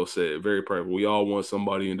 Very well said. Very perfect. We all want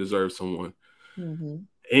somebody and deserve someone.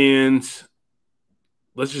 And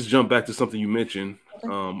let's just jump back to something you mentioned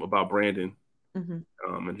about Brandon,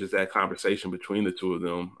 and just that conversation between the two of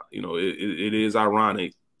them. You know, it is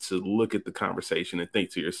ironic to look at the conversation and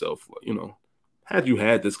think to yourself, you know, had you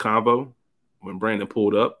had this convo when Brandon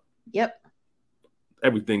pulled up, Yep.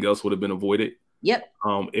 everything else would have been avoided. Yep.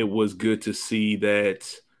 It was good to see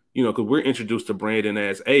that, you know, because we're introduced to Brandon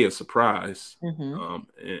as a surprise, and,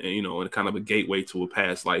 you know, and kind of a gateway to a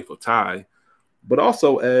past life of Ty, but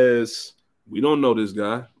also as we don't know this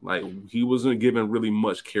guy. Like, he wasn't given really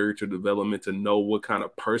much character development to know what kind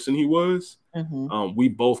of person he was. We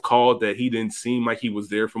both called that he didn't seem like he was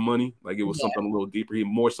there for money. Like, it was something a little deeper. He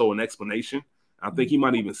more so an explanation. I think he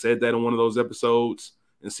might have even said that in one of those episodes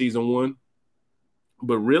in season 1.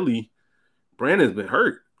 But really, Brandon's been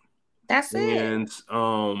hurt. That's it. And,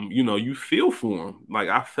 you know, you feel for him. Like,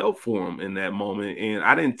 I felt for him in that moment. And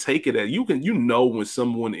I didn't take it as you know, when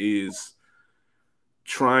someone is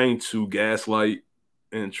trying to gaslight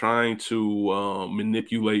and trying to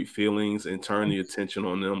manipulate feelings and turn the attention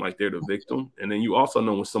on them like they're the victim. And then you also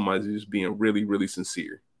know when somebody's just being really, really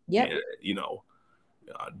sincere. Yeah. You know,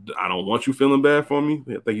 I don't want you feeling bad for me.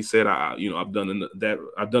 I think he said, I've done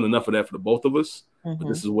enough of that for the both of us. But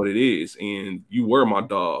this is what it is. And you were my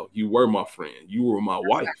dog. You were my friend. You were my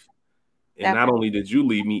wife. And not only did you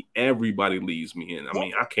leave me, everybody leaves me. And I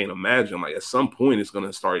mean, I can't imagine, like, at some point it's going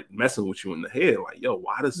to start messing with you in the head. Like, yo,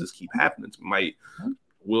 why does this keep happening to me? Like,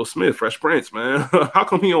 Will Smith, Fresh Prince, man. How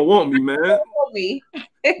come he don't want me, man?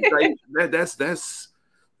 Like, that's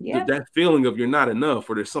that feeling of you're not enough,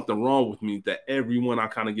 or there's something wrong with me, that everyone I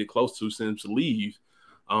kind of get close to seems to leave.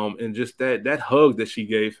 And just that hug that she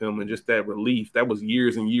gave him, and just that relief, that was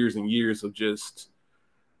years and years and years of just,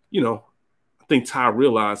 you know, I think Ty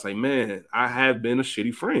realized, like, man, I have been a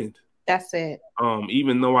shitty friend. That's it.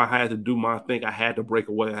 Even though I had to do my thing, I had to break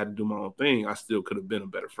away, I had to do my own thing, I still could have been a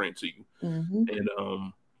better friend to you.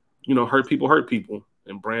 And, you know, hurt people.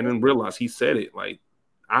 And Brandon realized, he said it, like,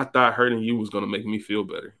 I thought hurting you was going to make me feel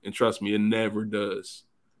better. And trust me, it never does.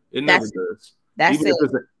 It never does. Even if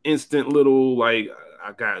it's an instant little, like,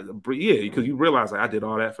 because you realize, like, I did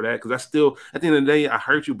all that for that. Because I still, at the end of the day, I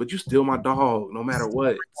hurt you, but you still my dog, no matter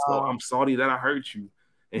what. So I'm sorry that I hurt you.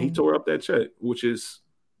 And he tore up that check, which is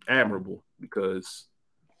admirable, because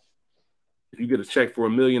if you get a check for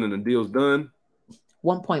 $1 million and the deal's done,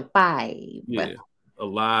 1.5. Yeah, a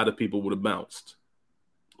lot of people would have bounced.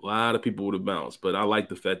 But I like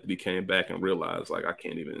the fact that he came back and realized, like, I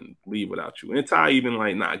can't even leave without you. And Ty even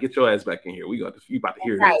like, nah, get your ass back in here. You about to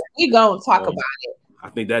hear this. We gonna talk about it. I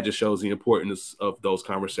think that just shows the importance of those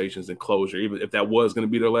conversations and closure. Even if that was going to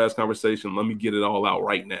be their last conversation, let me get it all out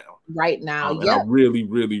right now. And I really,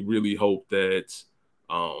 really, really hope that,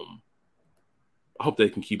 I hope they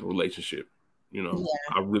can keep a relationship. You know,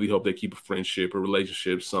 I really hope they keep a friendship, a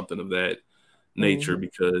relationship, something of that nature,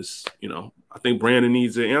 because, you know, I think Brandon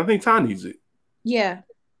needs it, and I think Ty needs it. Yeah.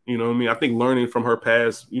 You know what I mean? I think learning from her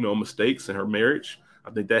past, you know, mistakes in her marriage, I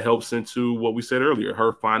think that helps into what we said earlier,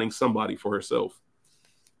 her finding somebody for herself.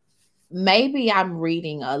 Maybe I'm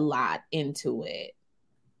reading a lot into it,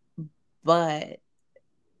 but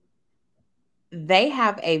they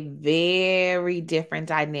have a very different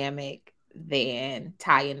dynamic than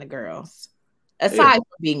Ty and the girls, aside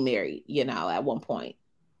from being married, you know, at one point.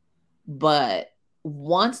 But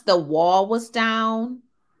once the wall was down,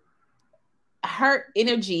 their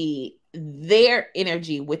energy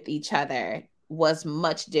with each other was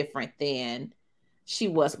much different than she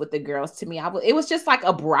was with the girls. To me, it was just like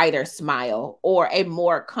a brighter smile, or a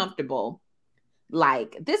more comfortable,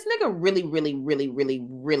 like, this nigga really, really, really, really,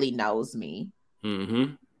 really knows me.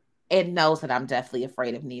 And knows that I'm definitely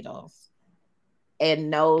afraid of needles, and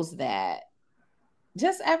knows that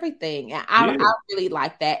just everything. And I really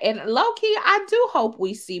like that. And low key, I do hope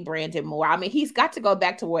we see Brandon more. I mean, he's got to go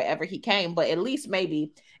back to wherever he came, but at least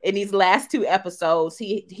maybe in these last 2 episodes,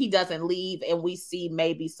 he doesn't leave, and we see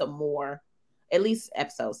maybe some more, at least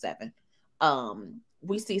episode 7.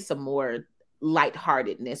 We see some more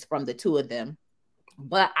lightheartedness from the two of them.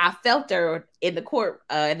 But I felt her in the court,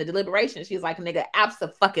 in the deliberation. She's like, nigga,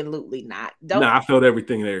 abso-fucking-lutely not. I felt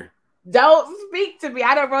everything there. Don't speak to me.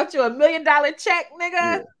 I done wrote you $1 million check,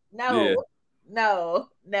 nigga. No,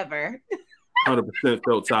 never. 100%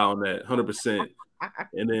 felt Ty on that. 100%.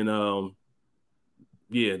 And then,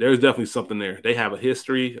 there's definitely something there. They have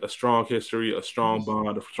a strong history, a strong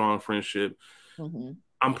bond, a strong friendship.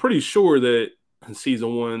 I'm pretty sure that in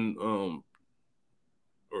season 1,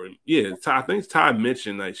 I think Ty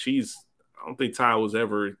mentioned, like, I don't think Ty was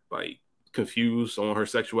ever, like, confused on her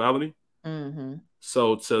sexuality.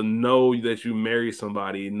 So to know that you marry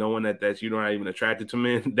somebody, knowing that you're not even attracted to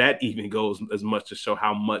men, that even goes as much to show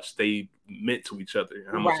how much they meant to each other,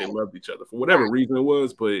 how much they loved each other for whatever reason it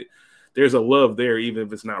was. But there's a love there, even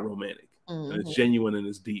if it's not romantic. And it's genuine and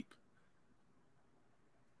it's deep.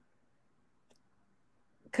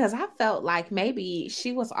 Because I felt like maybe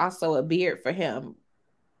she was also a beard for him.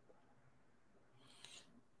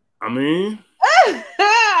 I mean,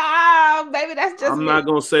 maybe that's just I'm me. not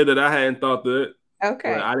gonna say that I hadn't thought that, but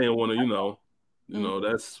Okay. I didn't want to,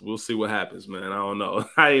 that's we'll see what happens, man. I don't know.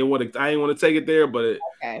 I ain't want to take it there, but it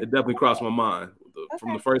Okay. definitely crossed my mind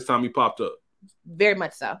from the first time he popped up. Very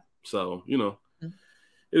much so. So,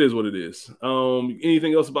 it is what it is.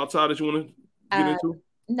 Anything else about Todd that you want to get into?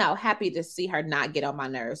 No, happy to see her not get on my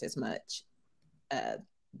nerves as much.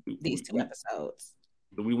 These two episodes.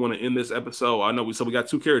 Do we want to end this episode? I know we got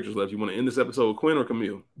 2 characters left. You want to end this episode with Quinn or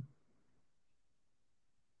Camille?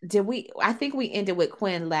 Did we? I think we ended with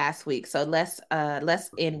Quinn last week, so let's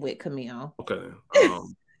end with Camille. Okay.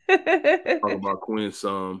 Talk about Quinn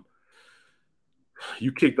some.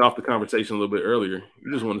 You kicked off the conversation a little bit earlier.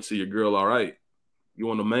 You just want to see your girl all right. You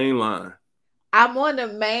on the main line. I'm on the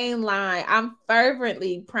main line. I'm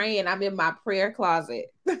fervently praying. I'm in my prayer closet.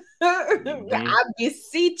 Mm-hmm. I'm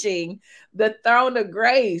beseeching the throne of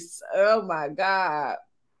grace. Oh my God.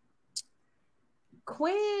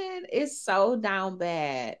 Quinn is so down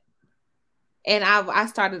bad. And I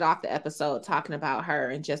started off the episode talking about her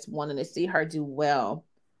and just wanting to see her do well.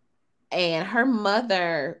 And her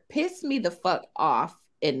mother pissed me the fuck off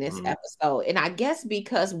in this episode. And I guess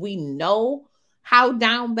because we know how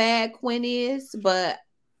down bad Quinn is, but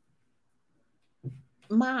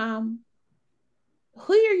Mom,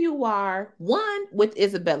 here you are, one with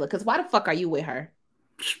Isabella, because why the fuck are you with her?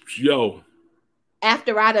 Yo.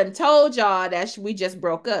 After I done told y'all that we just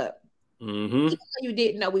broke up. Mm-hmm. Even though you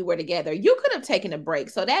didn't know we were together, you could have taken a break.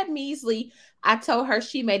 So that measly, I told her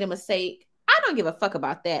she made a mistake. I don't give a fuck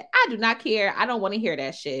about that. I do not care. I don't want to hear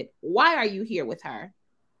that shit. Why are you here with her?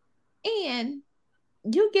 And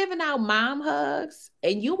you giving out mom hugs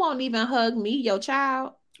and you won't even hug me, your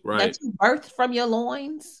child, that you birthed from your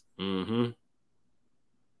loins. Mm-hmm.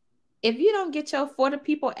 If you don't get your 40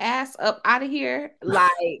 people ass up out of here,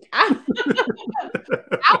 like I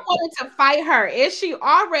wanted to fight her, and she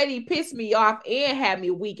already pissed me off and had me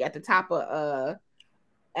weak at the top of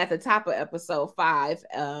episode 5.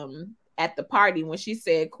 At the party when she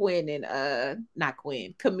said Quinn and not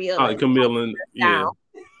Quinn, Camille. Oh, Camille and yeah.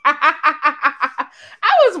 I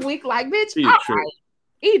was weak, like bitch. All right,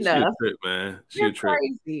 enough, she a trip, man. You're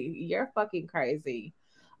crazy. You're fucking crazy.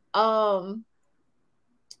 I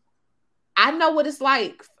know what it's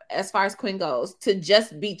like as far as Quinn goes to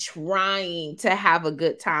just be trying to have a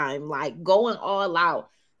good time, like going all out,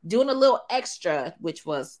 doing a little extra, which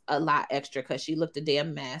was a lot extra because she looked a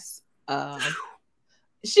damn mess.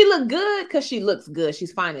 She looked good because she looks good.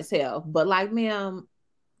 She's fine as hell. But like, ma'am,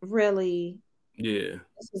 really? Yeah.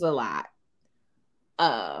 This is a lot.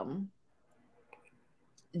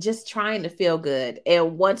 Just trying to feel good.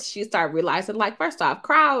 And once you start realizing, like, first off,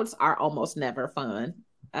 crowds are almost never fun.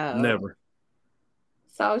 Never.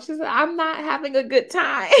 So she said, I'm not having a good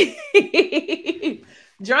time.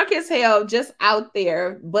 Drunk as hell, just out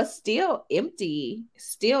there, but still empty,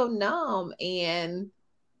 still numb. And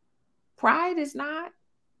pride is not,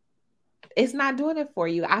 it's not doing it for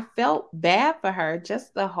you. I felt bad for her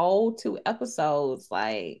just the whole 2 episodes.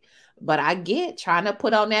 Like, but I get trying to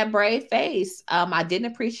put on that brave face. I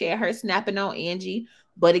didn't appreciate her snapping on Angie.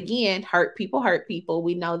 But again, hurt people.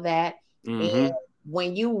 We know that. Mm-hmm. And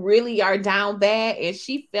when you really are down bad, and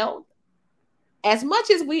she felt, as much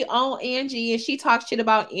as we own Angie and she talks shit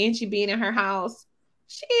about Angie being in her house,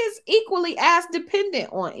 she is equally as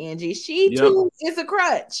dependent on Angie. She too is a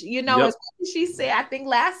crutch, as she said, I think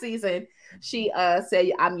last season, she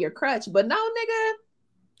said, I'm your crutch. But no, nigga,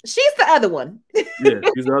 she's the other one. Yeah,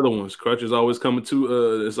 she's the other one. Crutch is always coming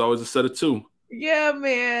to, it's always a set of 2. Yeah,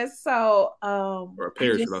 man. So, or a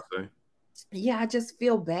pair, should I say. Yeah, I just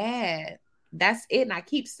feel bad. That's it. And I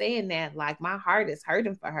keep saying that, like, my heart is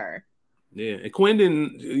hurting for her. Yeah. And Quinn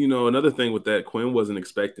didn't, another thing with that, Quinn wasn't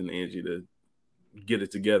expecting Angie to get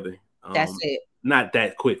it together. That's it. Not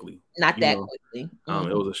that quickly. Quickly. It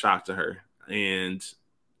was a shock to her. And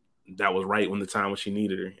that was right when the time when she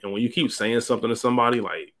needed her. And when you keep saying something to somebody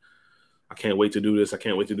like, I can't wait to do this, I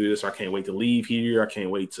can't wait to do this, or I can't wait to leave here, I can't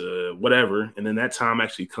wait to whatever, and then that time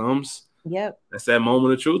actually comes. Yep. That's that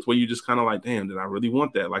moment of truth where you just kind of like, damn, did I really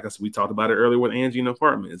want that? Like I said, we talked about it earlier with Angie in the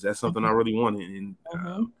apartment. Is that something I really wanted? And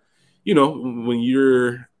when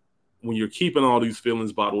you're keeping all these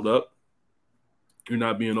feelings bottled up, you're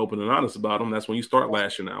not being open and honest about them. That's when you start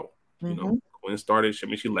lashing out. When it started,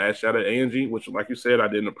 she lashed out at Angie, which, like you said, I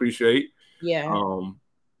didn't appreciate. Yeah.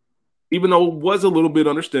 Even though it was a little bit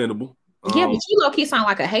understandable. Yeah, but you low-key sound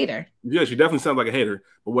like a hater. Yeah, she definitely sounds like a hater.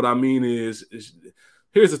 But what I mean is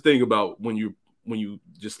here's the thing about when you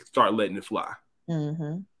just start letting it fly.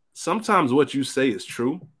 Mm-hmm. sometimes what you say is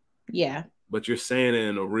true, Yeah, but you're saying it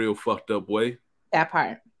in a real fucked up way. that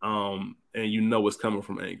part. And you know it's coming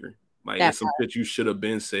from anger. Like That it's some shit you should have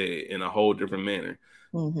been said in a whole different manner.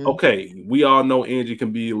 part. Okay, we all know Angie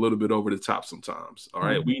can be a little bit over the top sometimes. All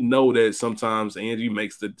right, we know that sometimes Angie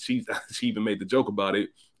makes she even made the joke about it,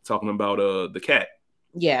 talking about the cat.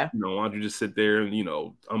 Yeah. You know, why don't you just sit there and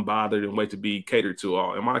unbothered and wait to be catered to?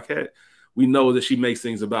 All am I a cat? We know that she makes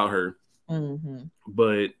things about her,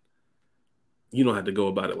 but you don't have to go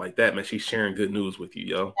about it like that, man. She's sharing good news with you,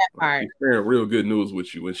 yo. Like, she's sharing real good news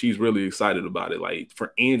with you, and she's really excited about it. Like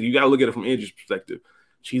for Angie, you gotta look at it from Angie's perspective.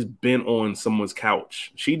 She's been on someone's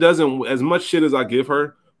couch. She doesn't, as much shit as I give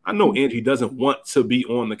her, I know Angie doesn't want to be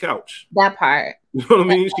on the couch. That part. You know what I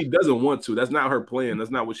mean? She doesn't want to. That's not her plan.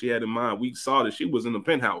 That's not what she had in mind. We saw that she was in the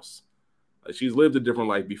penthouse. Like, she's lived a different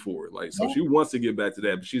life before. Like, so she wants to get back to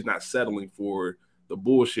that, but she's not settling for the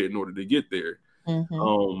bullshit in order to get there.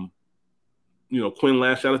 Quinn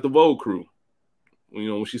lashed out at the Vogue crew.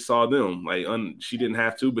 When she saw them, like she didn't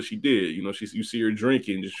have to, but she did. You see her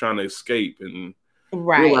drinking, just trying to escape, and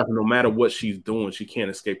realizing no matter what she's doing, she can't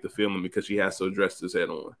escape the feeling because she has to address this head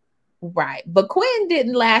on. Right. But Quinn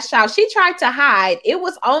didn't lash out. She tried to hide. It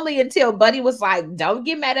was only until Buddy was like, don't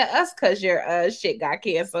get mad at us because your shit got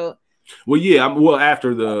canceled. Well, yeah.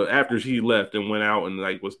 After she left and went out and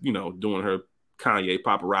like was doing her Kanye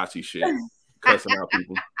paparazzi shit, cussing out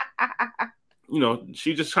people.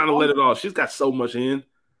 She just trying to let it all. She's got so much in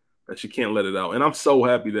that she can't let it out. And I'm so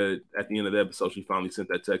happy that at the end of the episode she finally sent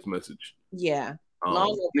that text message. Yeah.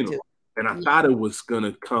 And I thought it was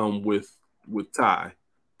gonna come with Ty,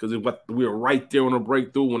 because we were right there on a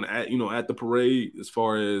breakthrough when at the parade as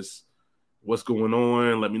far as what's going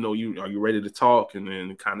on. Let me know are you ready to talk? And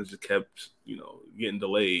then it kind of just kept getting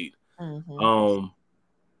delayed. But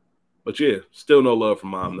yeah, still no love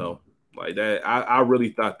from Mom though. Like that, I really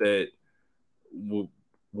thought that when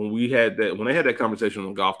they had that conversation on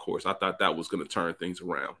the golf course, I thought that was going to turn things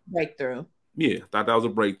around. Breakthrough. Yeah, I thought that was a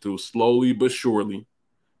breakthrough, slowly but surely.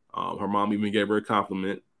 Her mom even gave her a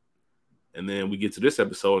compliment. And then we get to this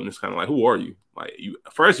episode, and it's kind of like, who are you? Like, you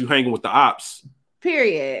hanging with the ops.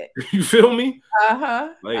 Period. You feel me?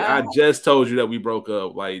 Like, I just told you that we broke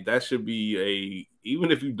up. Like, that should be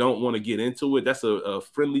even if you don't want to get into it, that's a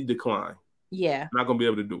friendly decline. Yeah. I'm not going to be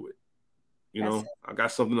able to do it. I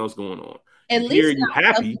got something else going on. At least you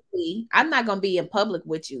happy. I'm not going to be in public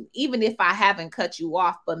with you, even if I haven't cut you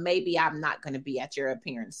off, but maybe I'm not going to be at your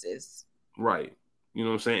appearances. Right. You know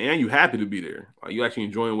what I'm saying? And you happy to be there. Like, you actually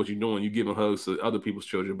enjoying what you're doing. You giving hugs to other people's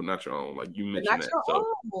children, but not your own. Like you mentioned that.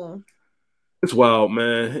 So it's wild,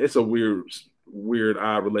 man. It's a weird,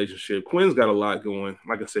 odd relationship. Quinn's got a lot going.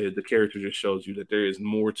 Like I said, the character just shows you that there is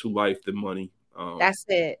more to life than money. That's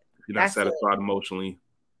it. If you're not satisfied emotionally,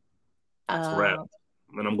 it's a wrap.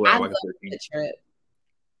 And I'm glad, like I said,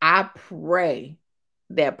 I pray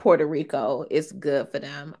that Puerto Rico is good for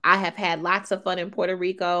them. I have had lots of fun in Puerto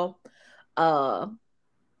Rico. I'm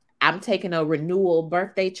taking a renewal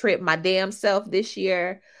birthday trip my damn self this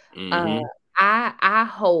year. I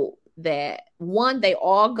hope that they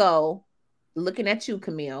all go, looking at you,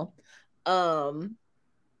 Camille, and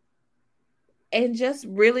just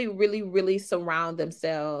really, really, really surround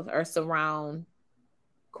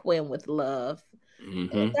Quinn with love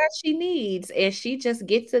that she needs, and she just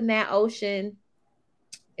gets in that ocean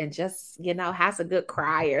and just has a good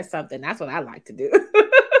cry or something. That's what I like to do.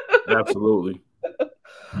 Absolutely.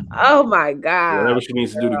 Oh my God. Whatever she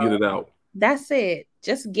needs to do to get it out. That's it.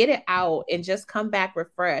 Just get it out and just come back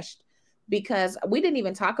refreshed, because we didn't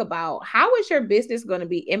even talk about how is your business going to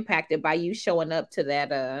be impacted by you showing up to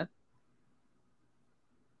that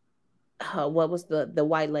what was the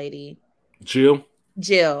white lady? Jill.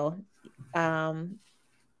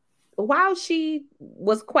 While she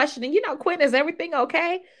was questioning, Quinn, is everything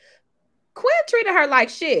okay? Quinn treated her like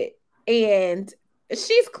shit, and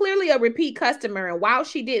she's clearly a repeat customer. And while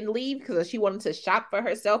she didn't leave because she wanted to shop for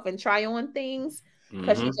herself and try on things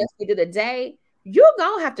because she just needed a day, you're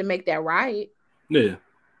gonna have to make that right. Yeah,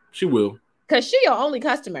 she will. Because she's your only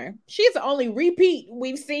customer. She's the only repeat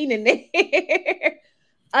we've seen in there,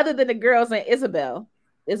 other than the girls and Isabella.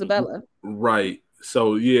 Right.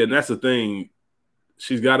 So yeah, and that's the thing.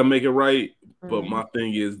 She's got to make it right. But my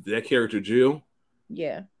thing is that character Jill,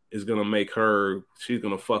 is gonna make her. She's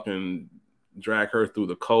gonna fucking drag her through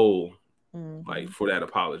the coal, like for that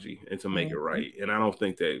apology and to make it right. And I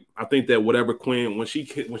think that whatever Quinn, when she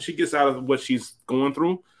gets out of what she's going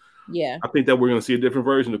through, I think that we're gonna see a different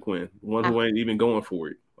version of Quinn, one who ain't even going for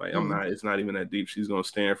it. Like it's not even that deep. She's gonna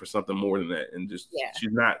stand for something more than that, and just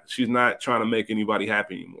she's not trying to make anybody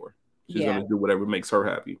happy anymore. She's gonna do whatever makes her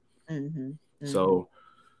happy. So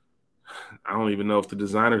I don't even know if the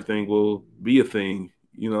designer thing will be a thing.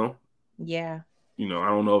 Yeah. I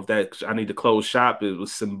don't know if that I need to close shop. It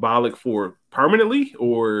was symbolic for permanently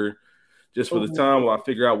or just for the time while I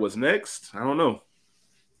figure out what's next. I don't know.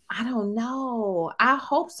 I don't know. I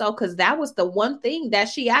hope so, because that was the one thing that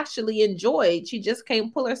she actually enjoyed. She just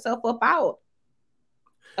can't pull herself up out.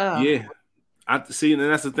 Yeah, I see, and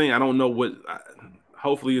that's the thing. I don't know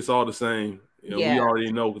hopefully, it's all the same. Yeah. We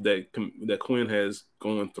already know that Quinn has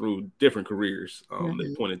gone through different careers. They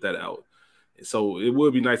Mhm. pointed that out, so it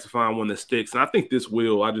would be nice to find one that sticks. And I think this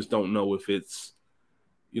will. I just don't know if it's.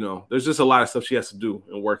 There's just a lot of stuff she has to do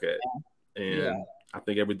and work at, Yeah. and I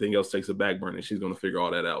think everything else takes a back burner. She's going to figure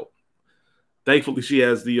all that out. Thankfully, she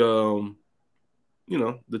has the time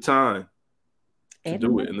to And the do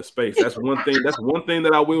it money. in the space. That's one thing. That's one thing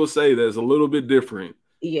that I will say that's a little bit different.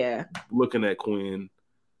 Yeah. Looking at Quinn,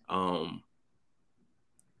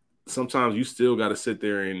 sometimes you still got to sit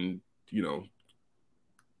there and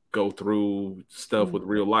go through stuff with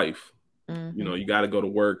real life. Mm-hmm. You got to go to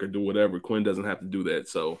work or do whatever. Quinn doesn't have to do that,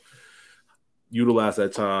 so utilize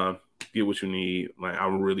that time, get what you need. Like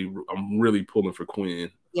I'm really pulling for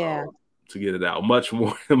Quinn, Yeah. to get it out much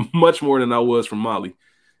more, much more than I was from Molly.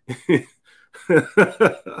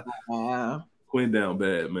 Wow. Quinn down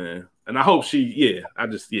bad, man, and I hope I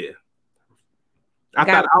Got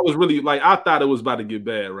thought I was really like I thought it was about to get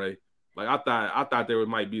bad, right? Like I thought there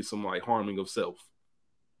might be some like harming of self.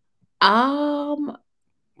 Like I'm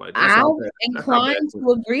that's how bad. inclined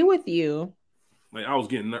to agree with you. Like I was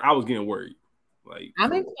getting worried. Like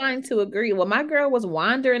I'm inclined to agree. Well, my girl was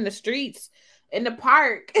wandering the streets in the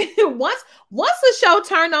park. once the show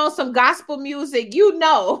turned on some gospel music, yeah,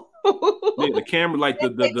 the camera, like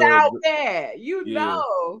it's out there, yeah,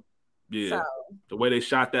 yeah. So The way they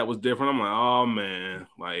shot that was different. I'm like, oh man,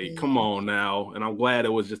 like come on now. And I'm glad it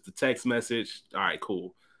was just a text message. All right,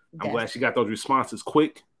 cool. I'm glad she got those responses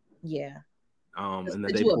quick. Yeah. And then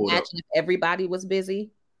Could they you pulled up. imagine if everybody was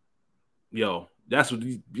busy? Yo, that's what.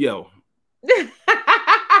 Yo. Yeah,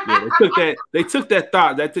 they took that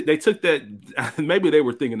thought. They took that. Maybe they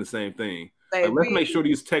were thinking the same thing. Like, let's make sure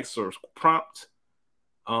these texts are prompt.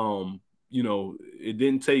 It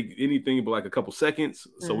didn't take anything but like a couple seconds,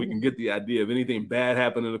 so we can get the idea of anything bad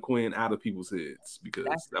happening to Quinn out of people's heads, because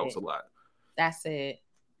that was a lot. That's it.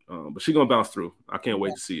 But she's gonna bounce through. I can't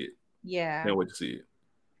wait to see it. Yeah. Can't wait to see it.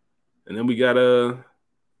 And then we got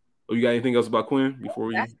you got anything else about Quinn before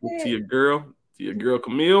we get to your girl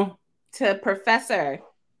Camille? To Professor.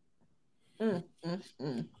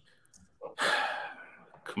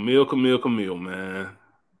 Camille, man.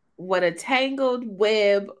 What a tangled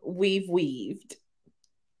web we've weaved.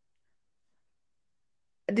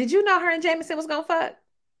 Did you know her and Jameson was gonna fuck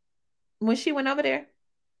when she went over there?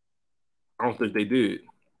 I don't think they did.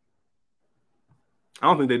 I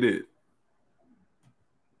don't think they did.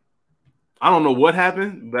 I don't know what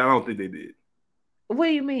happened, but I don't think they did. What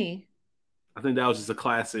do you mean? I think that was just a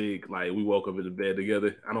classic, like we woke up in the bed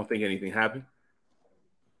together. I don't think anything happened.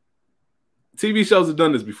 TV shows have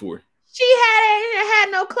done this before. She had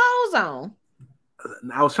no clothes on.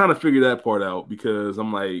 I was trying to figure that part out because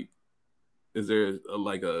I'm like, is there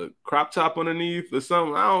like a crop top underneath or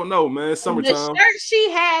something? I don't know, man. It's summertime. The shirt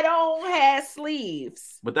she had on had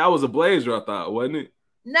sleeves. But that was a blazer, I thought, wasn't it?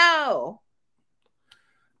 No.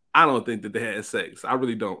 I don't think that they had sex. I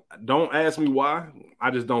really don't. Don't ask me why.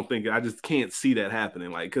 I just don't think. I just can't see that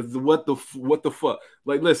happening. Like, because what the fuck?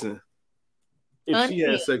 Like, listen, if she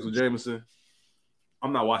had sex with Jameson,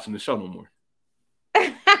 I'm not watching the show no more.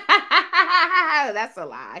 That's a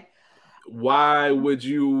lie. Why would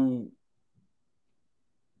you?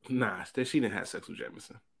 Nah, she didn't have sex with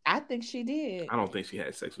Jameson. I think she did. I don't think she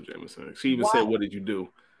had sex with Jameson. She even said, "What did you do?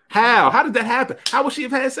 How? How did that happen? How would she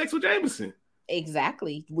have had sex with Jameson?"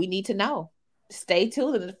 Exactly. We need to know. Stay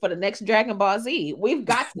tuned for the next Dragon Ball Z. We've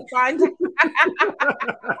got to find out.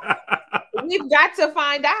 We've got to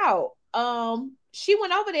find out. She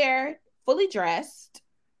went over there fully dressed.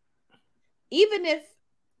 Even if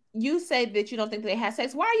you say that you don't think they had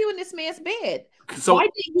sex, why are you in this man's bed? So why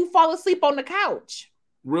didn't you fall asleep on the couch?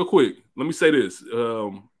 Real quick, let me say this.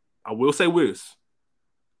 I will say this.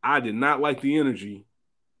 I did not like the energy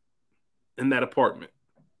in that apartment.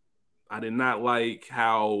 I did not like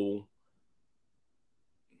how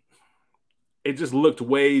it just looked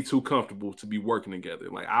way too comfortable to be working together.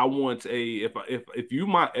 Like I want if you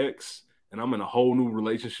my ex and I'm in a whole new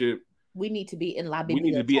relationship, we need to be in lobby. We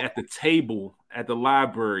need to be at the table at the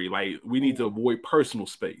library. Like we need to avoid personal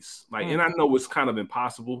space. Like, and I know it's kind of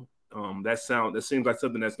impossible. That seems like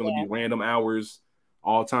something that's going to be random hours,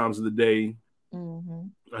 all times of the day.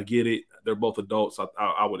 Mm-hmm. I get it. They're both adults.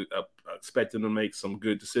 I would expect them to make some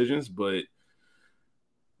good decisions, but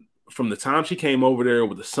from the time she came over there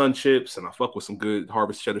with the sun chips, and I fuck with some good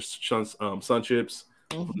Harvest Cheddar sun chips.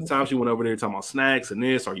 From the time she went over there talking about snacks and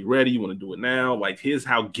this, are you ready? You want to do it now? Like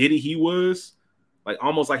how giddy he was, like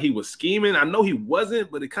almost like he was scheming. I know he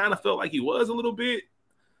wasn't, but it kind of felt like he was a little bit.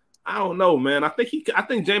 I don't know, man. I think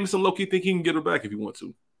Jameson low-key think he can get her back if he wants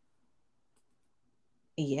to.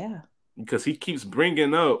 Yeah. Because he keeps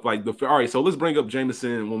bringing up all right, so let's bring up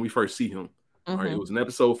Jameson when we first see him. All right, it was in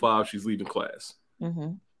episode 5. She's leaving class.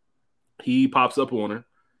 He pops up on her.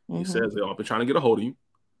 He says, "Yo, I've been trying to get a hold of you,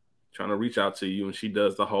 trying to reach out to you," and she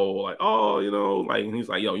does the whole like, "Oh, and he's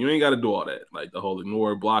like, yo, you ain't got to do all that, like the whole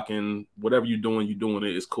ignore, blocking, whatever you're doing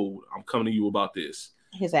it. It's cool. I'm coming to you about this."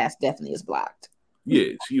 His ass definitely is blocked.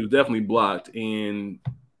 Yeah, she was definitely blocked, and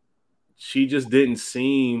she just didn't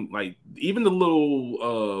seem like, even the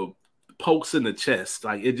little pokes in the chest,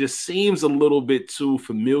 like it just seems a little bit too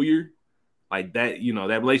familiar. Like that,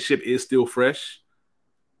 that relationship is still fresh.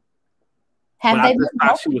 Have but they I just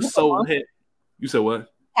thought she was so hit. You said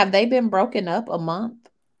what? Have they been broken up a month?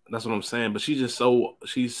 That's what I'm saying. But she's just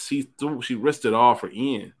she risked it all for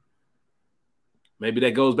Ian. Maybe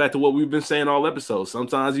that goes back to what we've been saying all episodes.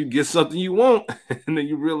 Sometimes you get something you want, and then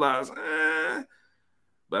you realize,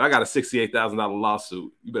 but I got a $68,000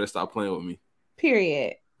 lawsuit. You better stop playing with me.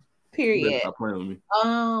 Period. You better stop playing with me.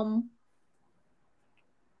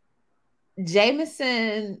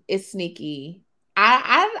 Jameson is sneaky.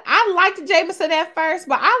 I liked Jameson at first,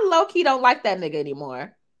 but I low-key don't like that nigga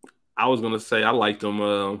anymore. I was gonna say I liked him.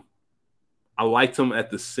 I liked him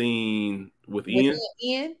at the scene with Ian.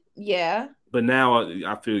 Yeah. But now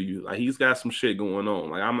I feel you. Like he's got some shit going on.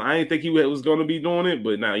 Like I didn't think he was gonna be doing it,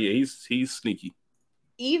 but now he's sneaky.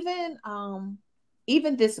 Even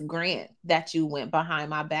this grant that you went behind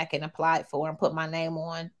my back and applied for and put my name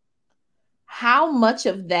on, how much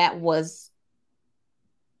of that was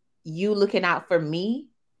you looking out for me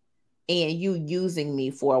and you using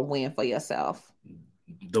me for a win for yourself?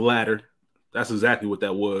 The latter. That's exactly what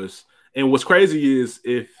that was. And what's crazy is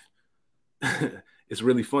if it's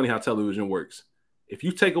really funny how television works. If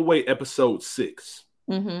you take away episode 6,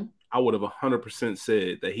 I would have 100%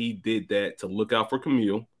 said that he did that to look out for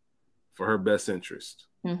Camille for her best interest.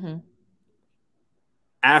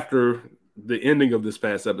 After the ending of this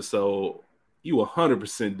past episode, you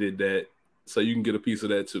 100% did that so you can get a piece of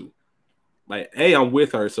that too. Like, hey, I'm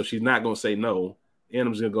with her, so she's not gonna say no, and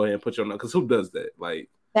I'm just gonna go ahead and put you on that. Because who does that? Like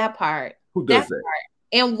that part. Who does that? Part.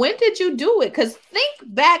 And when did you do it? Because think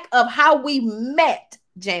back of how we met,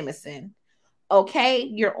 Jameson. Okay,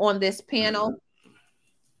 you're on this panel.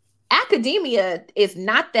 Academia is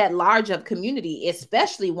not that large of community,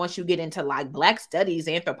 especially once you get into like Black studies,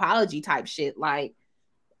 anthropology type shit. Like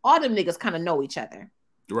all them niggas kind of know each other.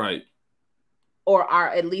 Right. Or are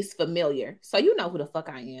at least familiar. So you know who the fuck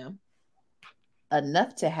I am.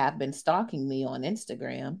 Enough to have been stalking me on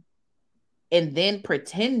Instagram and then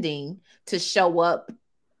pretending to show up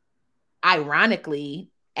ironically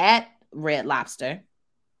at Red Lobster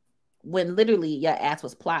when literally your ass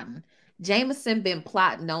was plotting. Jameson been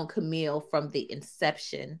plotting on Camille from the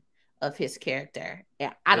inception of his character.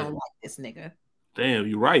 And I don't like this nigga. Damn,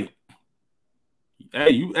 you right.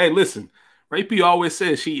 Hey, listen. Ray P always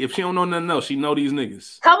says if she don't know nothing else, she know these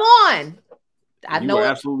niggas. Come on. I know it,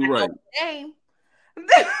 absolutely right.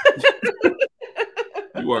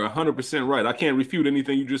 You are 100% right. I can't refute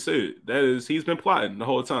anything you just said. He's been plotting the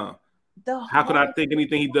whole time. How could I think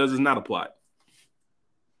anything he does is not a plot?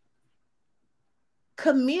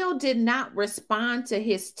 Camille did not respond to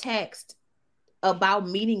his text about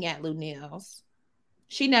meeting at Lunel's.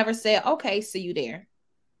 She never said, okay, see you there.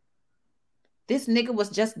 This nigga was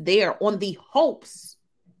just there on the hopes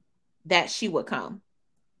that she would come.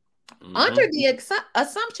 Under the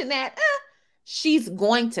assumption that she's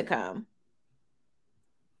going to come.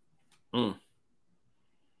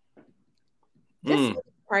 This is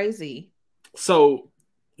crazy. So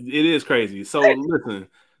it is crazy. So listen,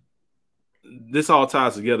 this all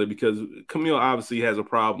ties together because Camille obviously has a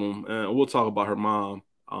problem. We'll talk about her mom,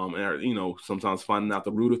 and sometimes finding out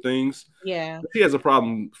the root of things. Yeah, but she has a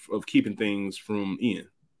problem of keeping things from Ian.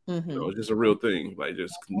 It's just a real thing. Like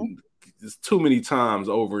just too many times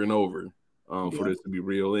over and over for this to be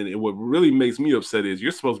real. And what really makes me upset is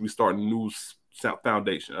you're supposed to be starting a new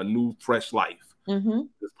foundation, a new fresh life.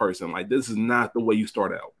 This person, like this is not the way you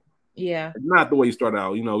start out. Yeah, it's not the way you start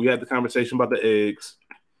out. We had the conversation about the eggs.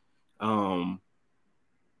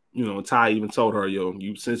 Ty even told her,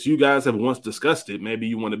 since you guys have once discussed it, maybe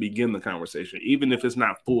you want to begin the conversation, even if it's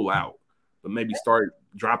not full out, but maybe start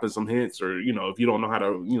dropping some hints, or if you don't know how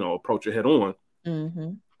to approach it head on.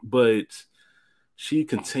 Mm-hmm. But she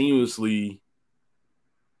continuously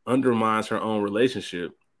undermines her own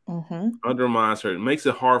relationship, undermines her, it makes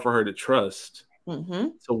it hard for her to trust.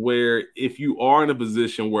 To where if you are in a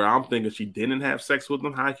position where I'm thinking she didn't have sex with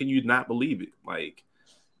him, how can you not believe it? Like,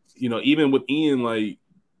 even with Ian, like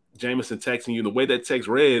Jameson texting you, the way that text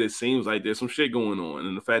read, it seems like there's some shit going on.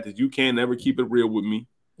 And the fact that you can't never keep it real with me.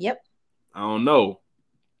 Yep. I don't know,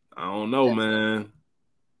 man.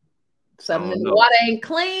 Something in the water ain't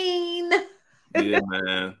clean. Yeah,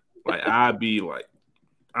 man. Like, I'd be like,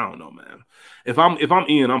 I don't know, man. If I'm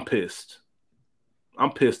Ian, I'm pissed.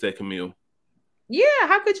 I'm pissed at Camille. Yeah,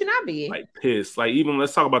 how could you not be? Like, pissed. Like, even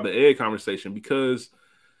let's talk about the Ed conversation, because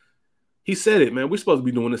he said it, man. We're supposed to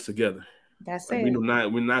be doing this together. That's like, it.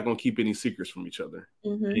 We're not gonna keep any secrets from each other.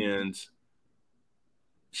 And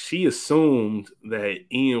she assumed that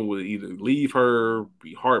Ian would either leave her,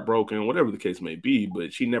 be heartbroken, whatever the case may be,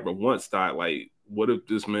 but she never once thought, like, what if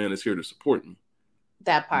this man is here to support me?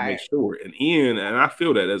 That part. Make sure. And Ian, and I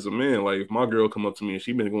feel that as a man, like, if my girl come up to me and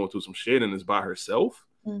she's been going through some shit and is by herself,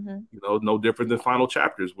 no different than Final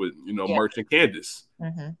Chapters with, Merch and Candace.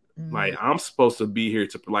 Like, I'm supposed to be here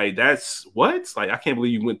to, like, that's what? Like, I can't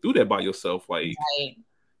believe you went through that by yourself. Like, right.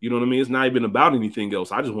 You know what I mean? It's not even about anything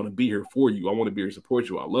else. I just want to be here for you. I want to be here to support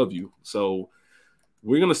you. I love you. So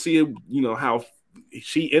we're going to see, how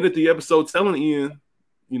she ended the episode telling Ian,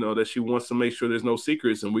 that she wants to make sure there's no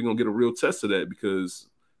secrets. And we're going to get a real test of that, because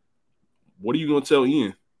what are you going to tell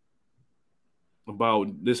Ian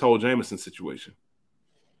about this whole Jameson situation?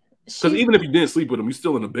 Because even if you didn't sleep with him, you're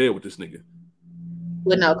still in the bed with this nigga.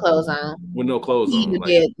 With no clothes on. With no clothes on. Like,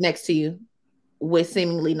 bed next to you with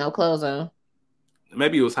seemingly no clothes on.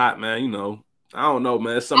 Maybe it was hot, man. I don't know,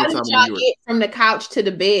 man. It's summertime. How did y'all get from the couch to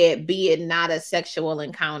the bed, be it not a sexual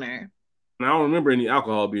encounter? And I don't remember any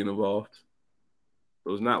alcohol being involved. It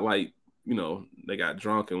was not like, they got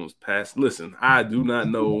drunk and was passed. Listen, I do not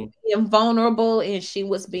know. Being vulnerable, and she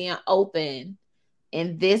was being open.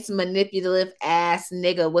 And this manipulative ass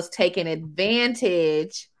nigga was taking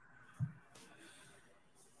advantage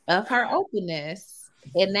of her openness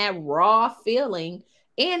and that raw feeling.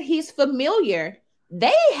 And he's familiar.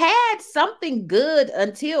 They had something good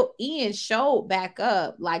until Ian showed back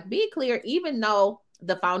up. Like, be clear, even though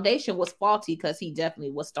the foundation was faulty, because he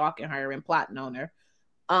definitely was stalking her and plotting on her.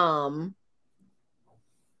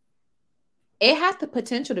 It had the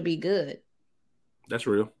potential to be good. That's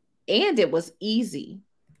real. And it was easy.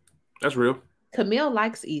 That's real. Camille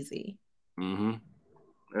likes easy. And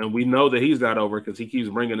we know that he's not over, because he keeps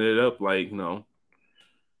bringing it up, like,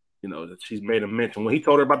 that she's made a mention when he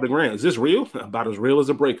told her about the grant. Is this real? About as real as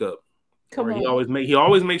a breakup. Come on. He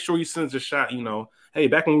always makes sure he sends a shot. Hey,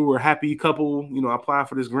 back when we were a happy couple, I applied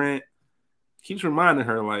for this grant. Keeps reminding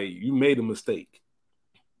her, like, you made a mistake.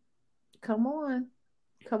 Come on.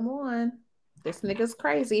 This nigga's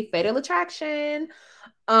crazy. Fatal attraction.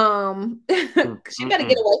 She better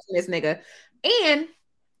get away from this nigga. And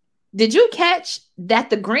did you catch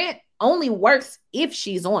that the grant only works if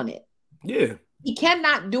she's on it? Yeah. He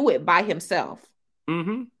cannot do it by himself.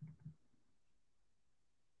 All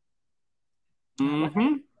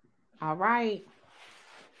right.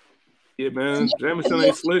 Yeah, man. Jameson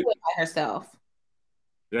ain't slick. By herself.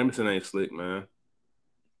 Jameson ain't slick, man.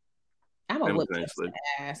 I'm a whip her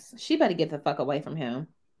ass. She better get the fuck away from him.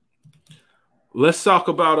 Let's talk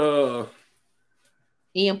about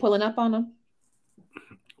Ian pulling up on him.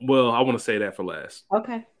 Well, I want to say that for last.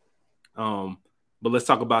 Okay. But let's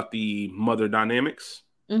talk about the mother dynamics.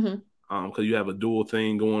 Because you have a dual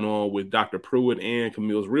thing going on with Dr. Pruitt and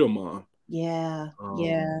Camille's real mom. Yeah.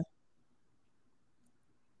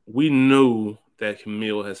 We knew that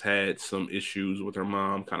Camille has had some issues with her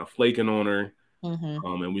mom, kind of flaking on her.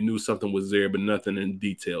 And we knew something was there, but nothing in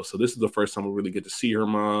detail. So this is the first time we really get to see her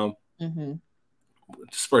mom.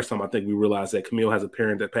 It's the first time I think we realized that Camille has a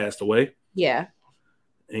parent that passed away. Yeah.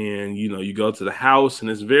 And, you go to the house and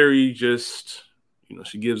it's very just,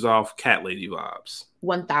 she gives off cat lady vibes.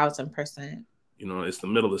 1000%. It's the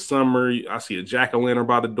middle of summer. I see a jack-o'-lantern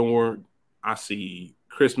by the door. I see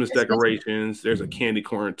Christmas decorations. There's a candy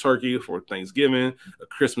corn turkey for Thanksgiving. A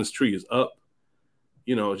Christmas tree is up.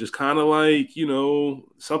 Just kind of like,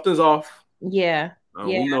 something's off. Yeah.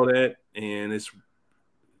 We know that. And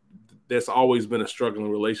that's always been a struggling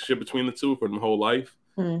relationship between the two for my whole life.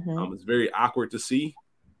 It's very awkward to see,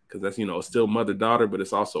 because that's, still mother-daughter, but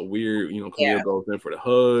it's also weird. Camille goes in for the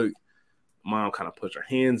hug. Mom kind of puts her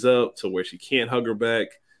hands up to where she can't hug her back.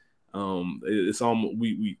 It's on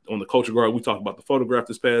we on the Culture Guard. We talked about the photograph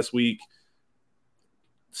this past week.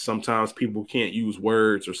 sometimes people can't use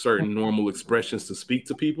words or certain normal expressions to speak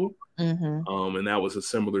to people. Mm-hmm. And that was a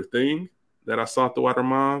similar thing that I saw throughout her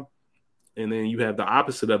mom. And then you have the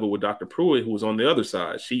opposite of it with Dr. Pruitt, who was on the other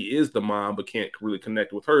side. She is the mom, but can't really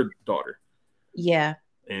connect with her daughter. Yeah.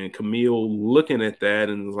 And Camille looking at that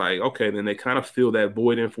and was like, okay, then they kind of fill that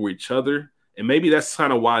void in for each other. And maybe that's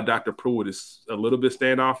kind of why Dr. Pruitt is a little bit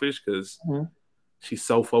standoffish, because she's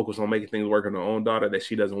so focused on making things work on her own daughter that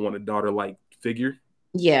she doesn't want a daughter-like figure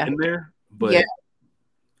in there. But,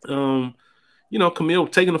 you know, Camille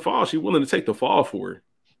taking the fall, she's willing to take the fall for her.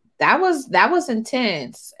 That was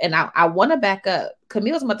intense. And I want to back up.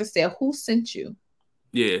 Camille's mother said, "Who sent you?"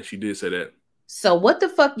 Yeah, she did say that. So what the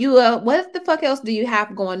fuck else do you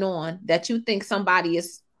have going on that you think somebody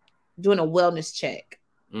is doing a wellness check?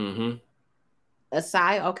 Mm-hmm.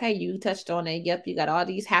 Aside, okay, you touched on it. Yep, you got all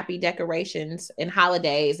these happy decorations and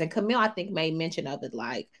holidays. And Camille, I think, made mention of it,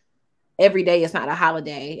 like every day is not a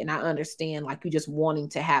holiday. And I understand, like, you just wanting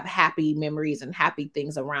to have happy memories and happy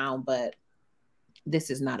things around, but this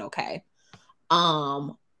is not okay.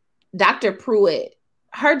 Dr. Pruitt,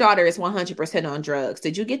 her daughter is 100% on drugs.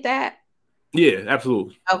 Did you get that? Yeah,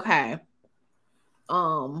 absolutely. Okay.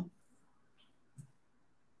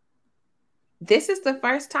 This is the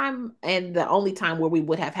first time and the only time where we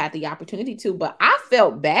would have had the opportunity to, but I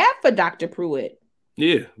felt bad for Dr. Pruitt.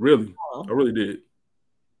 Yeah, really. I really did.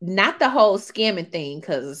 Not the whole scamming thing,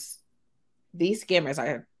 because these scammers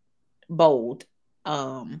are bold.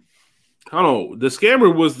 I don't know. The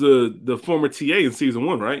scammer was the former TA in season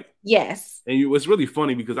 1, right? Yes. And it's really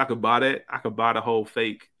funny because I could buy that. I could buy the whole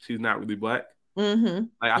fake. She's not really black. Mm-hmm.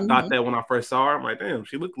 Like I thought that when I first saw her. I'm like, damn,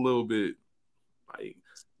 she looked a little bit like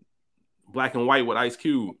Black and White with Ice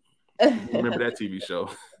Cube. Remember that TV show?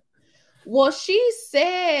 Well, she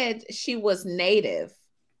said she was Native.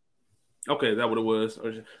 Okay, is that what it was?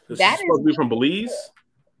 She's That supposed to be from Belize.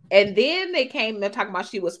 And then they came to talking about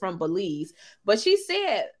she was from Belize. But she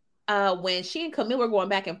said when she and Camille were going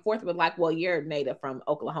back and forth with, like, well, you're Native from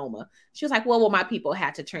Oklahoma. She was like, well, my people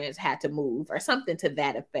had to move, or something to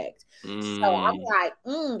that effect. So I'm like,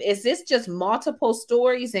 is this just multiple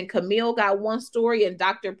stories and Camille got one story and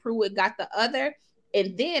Dr. Pruitt got the other?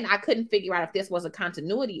 And then I couldn't figure out if this was a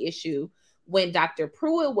continuity issue. When Dr.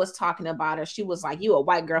 Pruitt was talking about her, she was like, you a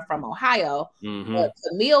white girl from Ohio. But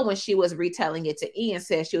Camille, when she was retelling it to Ian,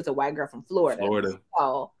 said she was a white girl from Florida.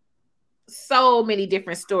 So many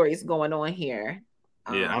different stories going on here.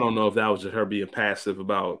 Yeah, I don't know if that was just her being passive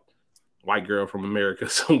about white girl from America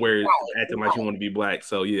somewhere acting like she want to be black.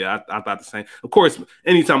 So yeah, I thought the same. Of course,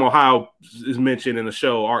 anytime Ohio is mentioned in the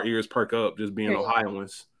show, our ears perk up just being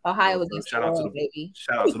Ohioans. Ohio shout out to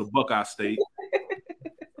the Buckeye State.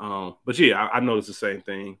 But yeah, I noticed the same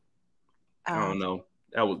thing. I don't know.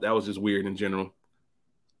 That was just weird in general.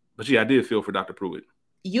 But yeah, I did feel for Dr. Pruitt.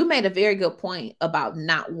 You made a very good point about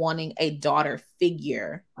not wanting a daughter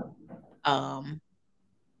figure around.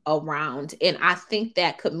 And I think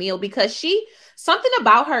that Camille, because something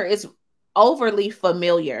about her is overly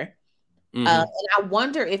familiar. And I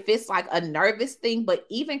wonder if it's like a nervous thing, but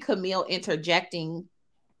even Camille interjecting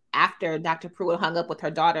after Dr. Pruitt hung up with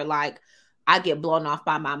her daughter, like, I get blown off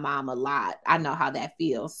by my mom a lot. I know how that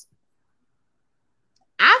feels.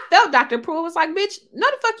 I felt Dr. Pruitt was like, bitch, no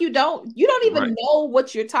the fuck you don't. You don't even know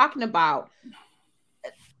what you're talking about.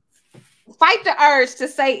 Fight the urge to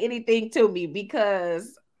say anything to me,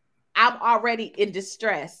 because I'm already in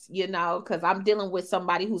distress, because I'm dealing with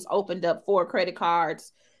somebody who's opened up 4 credit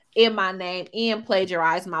cards in my name and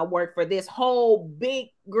plagiarized my work for this whole big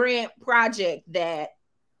grant project that,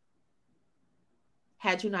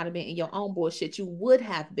 had you not have been in your own bullshit, you would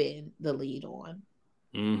have been the lead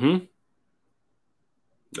on.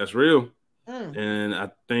 That's real. And I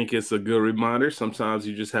think it's a good reminder. Sometimes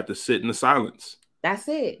you just have to sit in the silence. That's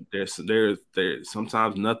it. There's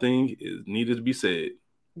sometimes nothing is needed to be said.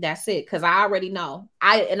 That's it. Because I already know.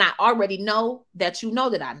 I already know that you know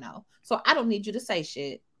that I know. So I don't need you to say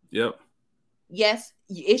shit. Yep. Yes,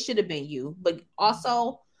 it should have been you. But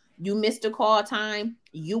also, you missed a call time.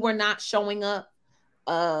 You were not showing up.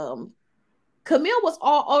 Camille was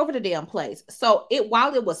all over the damn place. So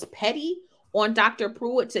while it was petty on Dr.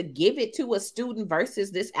 Pruitt to give it to a student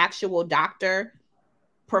versus this actual doctor,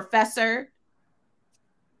 professor,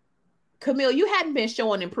 Camille, you hadn't been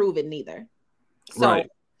showing and proving neither. So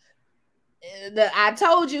I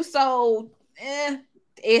told you so.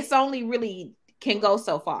 It's only really can go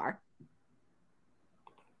so far.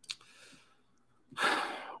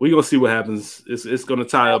 We're going to see what happens. It's going to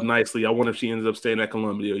tie up nicely. I wonder if she ends up staying at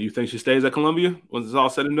Columbia. You think she stays at Columbia when it's all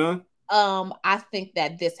said and done? I think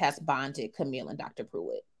that this has bonded Camille and Dr.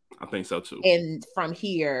 Pruitt. I think so too. And from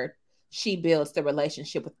here, she builds the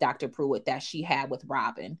relationship with Dr. Pruitt that she had with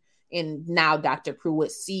Robin. And now Dr.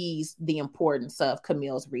 Pruitt sees the importance of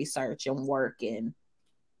Camille's research and work, and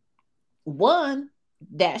one,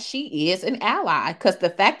 that she is an ally. Because the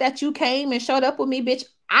fact that you came and showed up with me, bitch,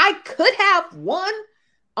 I could have won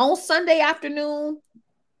on Sunday afternoon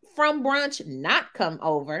from brunch, not come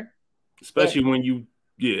over. Especially when you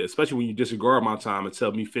disregard my time and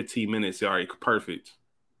tell me 15 minutes, all right, perfect.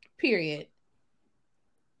 Period.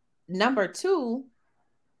 Number two,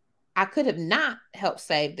 I could have not helped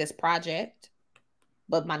save this project,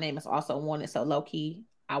 but my name is also wanted, so low key,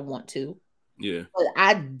 I want to. Yeah. But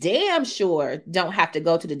I damn sure don't have to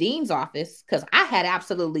go to the dean's office because I had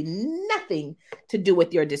absolutely nothing to do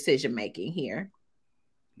with your decision making here.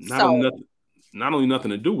 Not only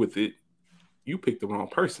nothing to do with it, you picked the wrong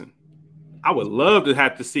person. I would love to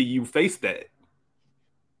have to see you face that,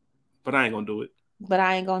 but I ain't gonna do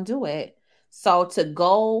it. So to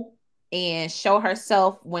go and show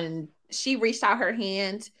herself when she reached out her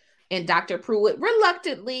hand and Dr. Pruitt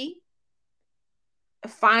reluctantly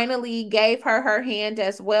finally gave her hand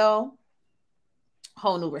as well,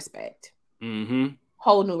 whole new respect. Mm-hmm.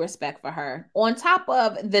 Whole new respect for her. On top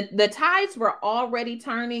of the tides were already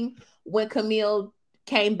turning when Camille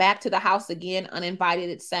came back to the house again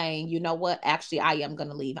uninvited, saying, you know what, actually I am going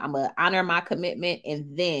to leave. I'm going to honor my commitment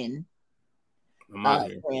and then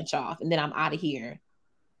branch off, and then I'm out of here.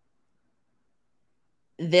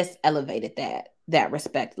 This elevated that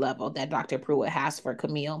respect level that Dr. Pruitt has for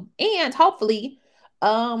Camille, and hopefully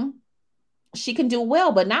she can do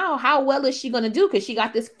well. But now how well is she going to do, because she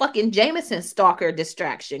got this fucking Jameson stalker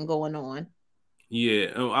distraction going on. Yeah,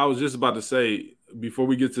 I was just about to say, before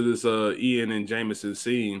we get to this Ian and Jameson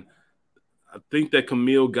scene, I think that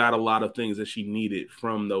Camille got a lot of things that she needed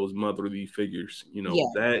from those motherly figures. You know,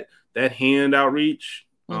 that hand outreach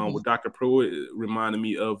with Dr. Pruitt reminded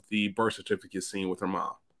me of the birth certificate scene with her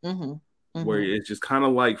mom. Where it's just kind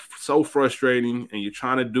of like so frustrating, and you're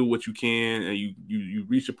trying to do what you can, and you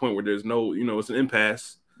reach a point where there's no, it's an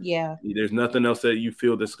impasse. Yeah. There's nothing else that you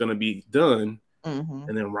feel that's going to be done.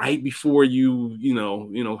 And then right before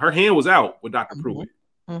her hand was out with Dr. Pruitt.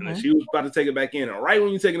 And then she was about to take it back in. And right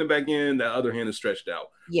when you're taking it back in, that other hand is stretched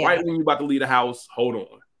out. Yeah. Right when you're about to leave the house, hold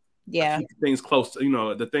on. Yeah. I keep things close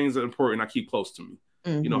to, the things that are important, I keep close to me.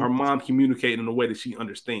 Her mom communicating in a way that she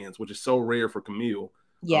understands, which is so rare for Camille.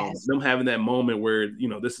 Yes. Them having that moment where,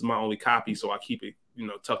 this is my only copy, so I keep it,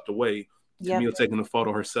 tucked away. Yep. Camille taking the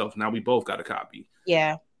photo herself. Now we both got a copy.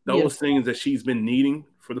 Yeah. Those things that she's been needing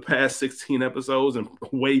for the past 16 episodes and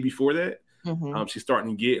way before that, she's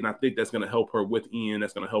starting to get. And I think that's going to help her with Ian.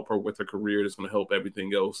 That's going to help her with her career. That's going to help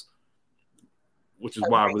everything else, which is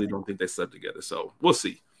why I really don't think they slept together. So we'll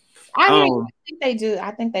see. I think they do.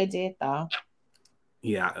 I think they did, though.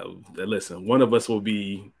 Yeah. Listen, one of us will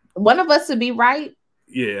be right.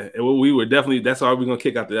 Yeah, we were definitely. That's why we're gonna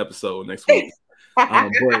kick out the episode next week.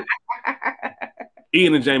 But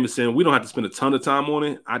Ian and Jameson, we don't have to spend a ton of time on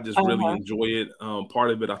it. I just really enjoy it.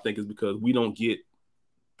 Part of it, I think, is because we don't get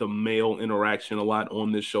the male interaction a lot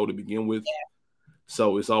on this show to begin with. Yeah.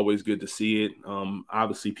 So it's always good to see it.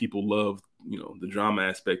 Obviously, people love the drama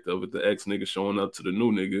aspect of it. The ex nigga showing up to the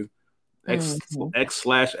new nigga. X/X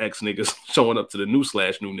niggas showing up to the new /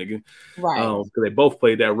 new nigga, right? Because they both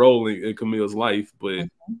played that role in Camille's life. But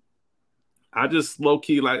I just low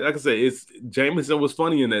key, like I said, Jameson was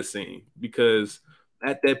funny in that scene, because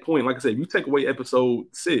at that point, like I said, if you take away episode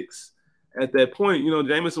 6, at that point,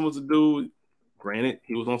 Jameson was a dude. Granted,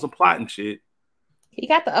 he was on some plotting shit. He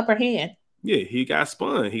got the upper hand. Yeah, he got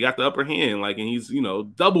spun. He got the upper hand, like, and he's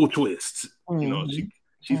double twists.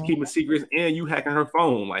 She's keeping secrets, and you hacking her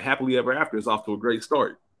phone. Like, happily ever after is off to a great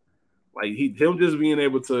start. Like, him just being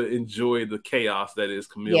able to enjoy the chaos that is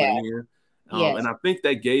Camille and Ian. And I think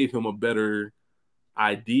that gave him a better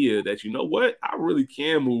idea that, what, I really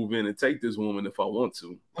can move in and take this woman if I want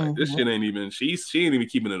to. Like, this shit ain't even, she ain't even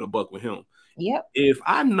keeping it a buck with him. Yep. If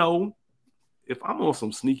I'm on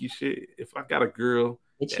some sneaky shit, if I got a girl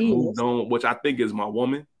that moved on, which I think is my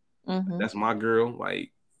woman, that's my girl,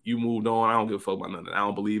 like, you moved on. I don't give a fuck about nothing. I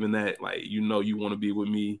don't believe in that. Like, you want to be with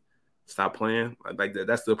me. Stop playing. Like that.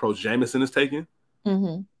 That's the approach Jameson is taking.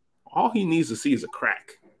 All he needs to see is a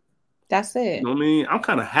crack. That's it. You know what I mean? I'm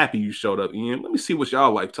kind of happy you showed up, Ian. Let me see what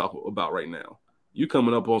y'all like talk about right now. You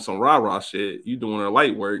coming up on some rah-rah shit. You doing her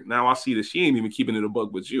light work. Now I see that she ain't even keeping it a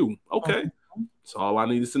buck with you. Okay. So all I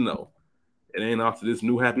need is to know. It ain't off to this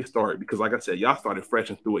new happy start, because like I said, y'all started fresh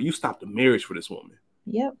and through it. You stopped the marriage for this woman.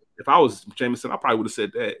 Yep. If I was Jameson, I probably would have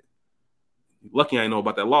said that. Lucky I know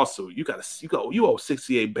about that lawsuit. You owe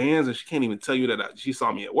 68 bands, and she can't even tell you that she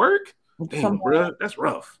saw me at work. Damn, bro, that's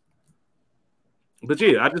rough. But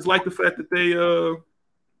yeah, I just like the fact that they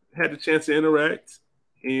had the chance to interact,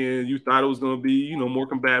 and you thought it was going to be, more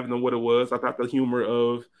combative than what it was. I thought the humor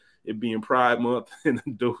of it being Pride Month and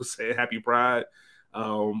the dude saying Happy Pride,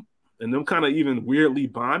 and them kind of even weirdly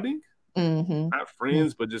bonding, not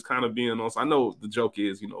friends, but just kind of being on. I know the joke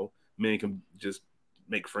is, men can just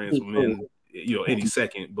make friends with men, any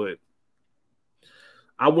second, but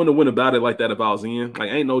I wouldn't have went about it like that if I was in.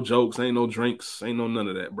 Like, ain't no jokes, ain't no drinks, ain't no none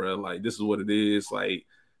of that, bro. Like, this is what it is. Like,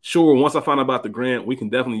 sure, once I find out about the grant, we can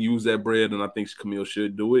definitely use that bread, and I think Camille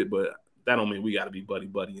should do it, but that don't mean we got to be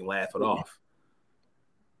buddy-buddy and laugh it off.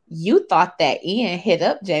 You thought that Ian hit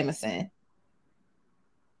up Jameson.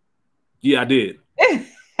 Yeah, I did.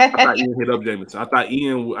 I thought Ian hit up Jameson. I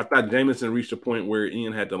thought Jameson reached a point where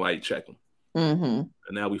Ian had to, like, check him. And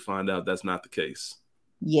now we find out that's not the case.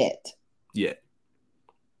 Yet.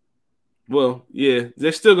 Well, yeah,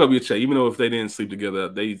 there's still gonna be a check, even though if they didn't sleep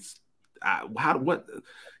together,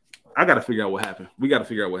 I got to figure out what happened. We got to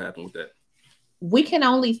figure out what happened with that. We can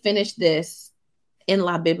only finish this in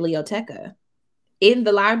La Biblioteca, in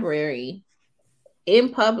the library,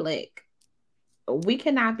 in public. We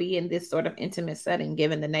cannot be in this sort of intimate setting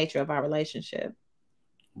given the nature of our relationship.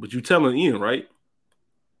 But you telling Ian, right?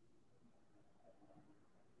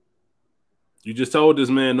 You just told this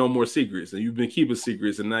man no more secrets, and you've been keeping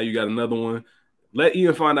secrets, and now you got another one. Let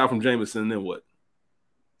Ian find out from Jameson, and then what?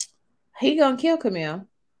 He gonna kill Camille.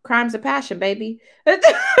 Crimes of passion, baby. I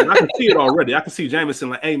can see it already. I can see Jameson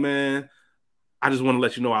like, hey, man, I just want to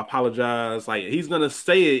let you know I apologize. Like, he's going to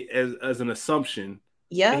say it as an assumption.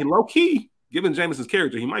 Yeah. And low-key, given Jameson's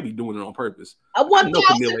character, he might be doing it on purpose.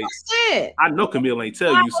 1,000%. I know Camille ain't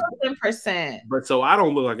tell you. 1,000%. But so I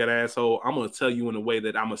don't look like an asshole. I'm going to tell you in a way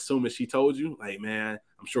that I'm assuming she told you. Like, man,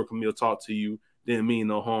 I'm sure Camille talked to you. Didn't mean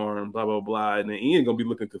no harm, blah, blah, blah. And then Ian going to be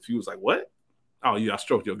looking confused. Like, what? Oh, yeah, I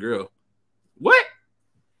stroked your girl. What?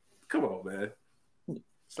 Come on, man.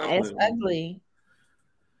 It's ugly.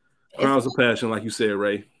 Crimes of passion, like you said,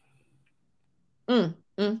 Ray. So,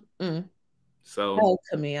 oh,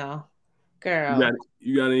 Camille, girl,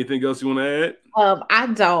 you got anything else you want to add? I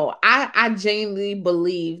don't. I genuinely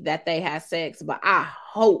believe that they had sex, but I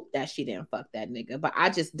hope that she didn't fuck that nigga. But I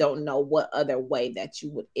just don't know what other way that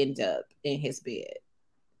you would end up in his bed.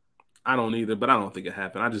 I don't either, but I don't think it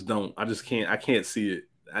happened. I just don't. I just can't. I can't see it.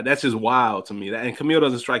 That's just wild to me. And Camille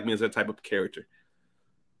doesn't strike me as that type of character.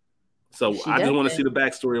 So I just want to see the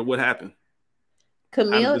backstory of what happened.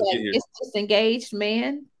 Camille is disengaged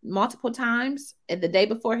man multiple times and the day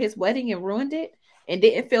before his wedding and ruined it and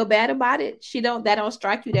didn't feel bad about it. That don't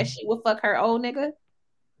strike you that she would fuck her old nigga?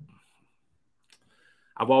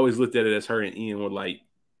 I've always looked at it as her and Ian were like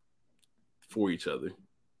for each other.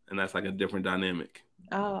 And that's like a different dynamic.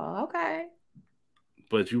 Oh, okay.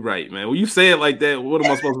 But you're right, man. When you say it like that, what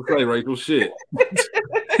am I supposed to say, Rachel? Shit.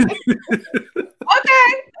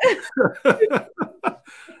 Okay.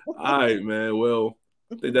 All right, man. Well,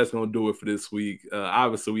 I think that's going to do it for this week.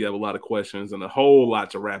 Obviously, we have a lot of questions and a whole lot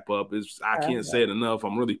to wrap up. I can't say it enough.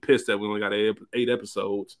 I'm really pissed that we only got 8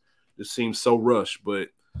 episodes. It seems so rushed, but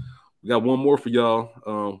we got one more for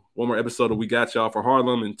y'all. One more episode of We Got Y'all for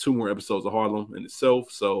Harlem and 2 more episodes of Harlem in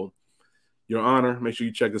itself. So, Your Honor, make sure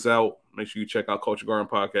you check us out. Make sure you check out Culture Garden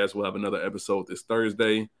Podcast. We'll have another episode this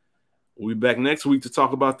Thursday. We'll be back next week to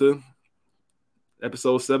talk about the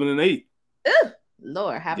episode 7 and 8. Ugh,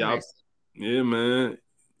 Lord, have mercy. Yeah, man.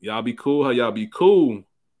 Y'all be cool. How y'all be cool?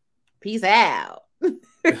 Peace out.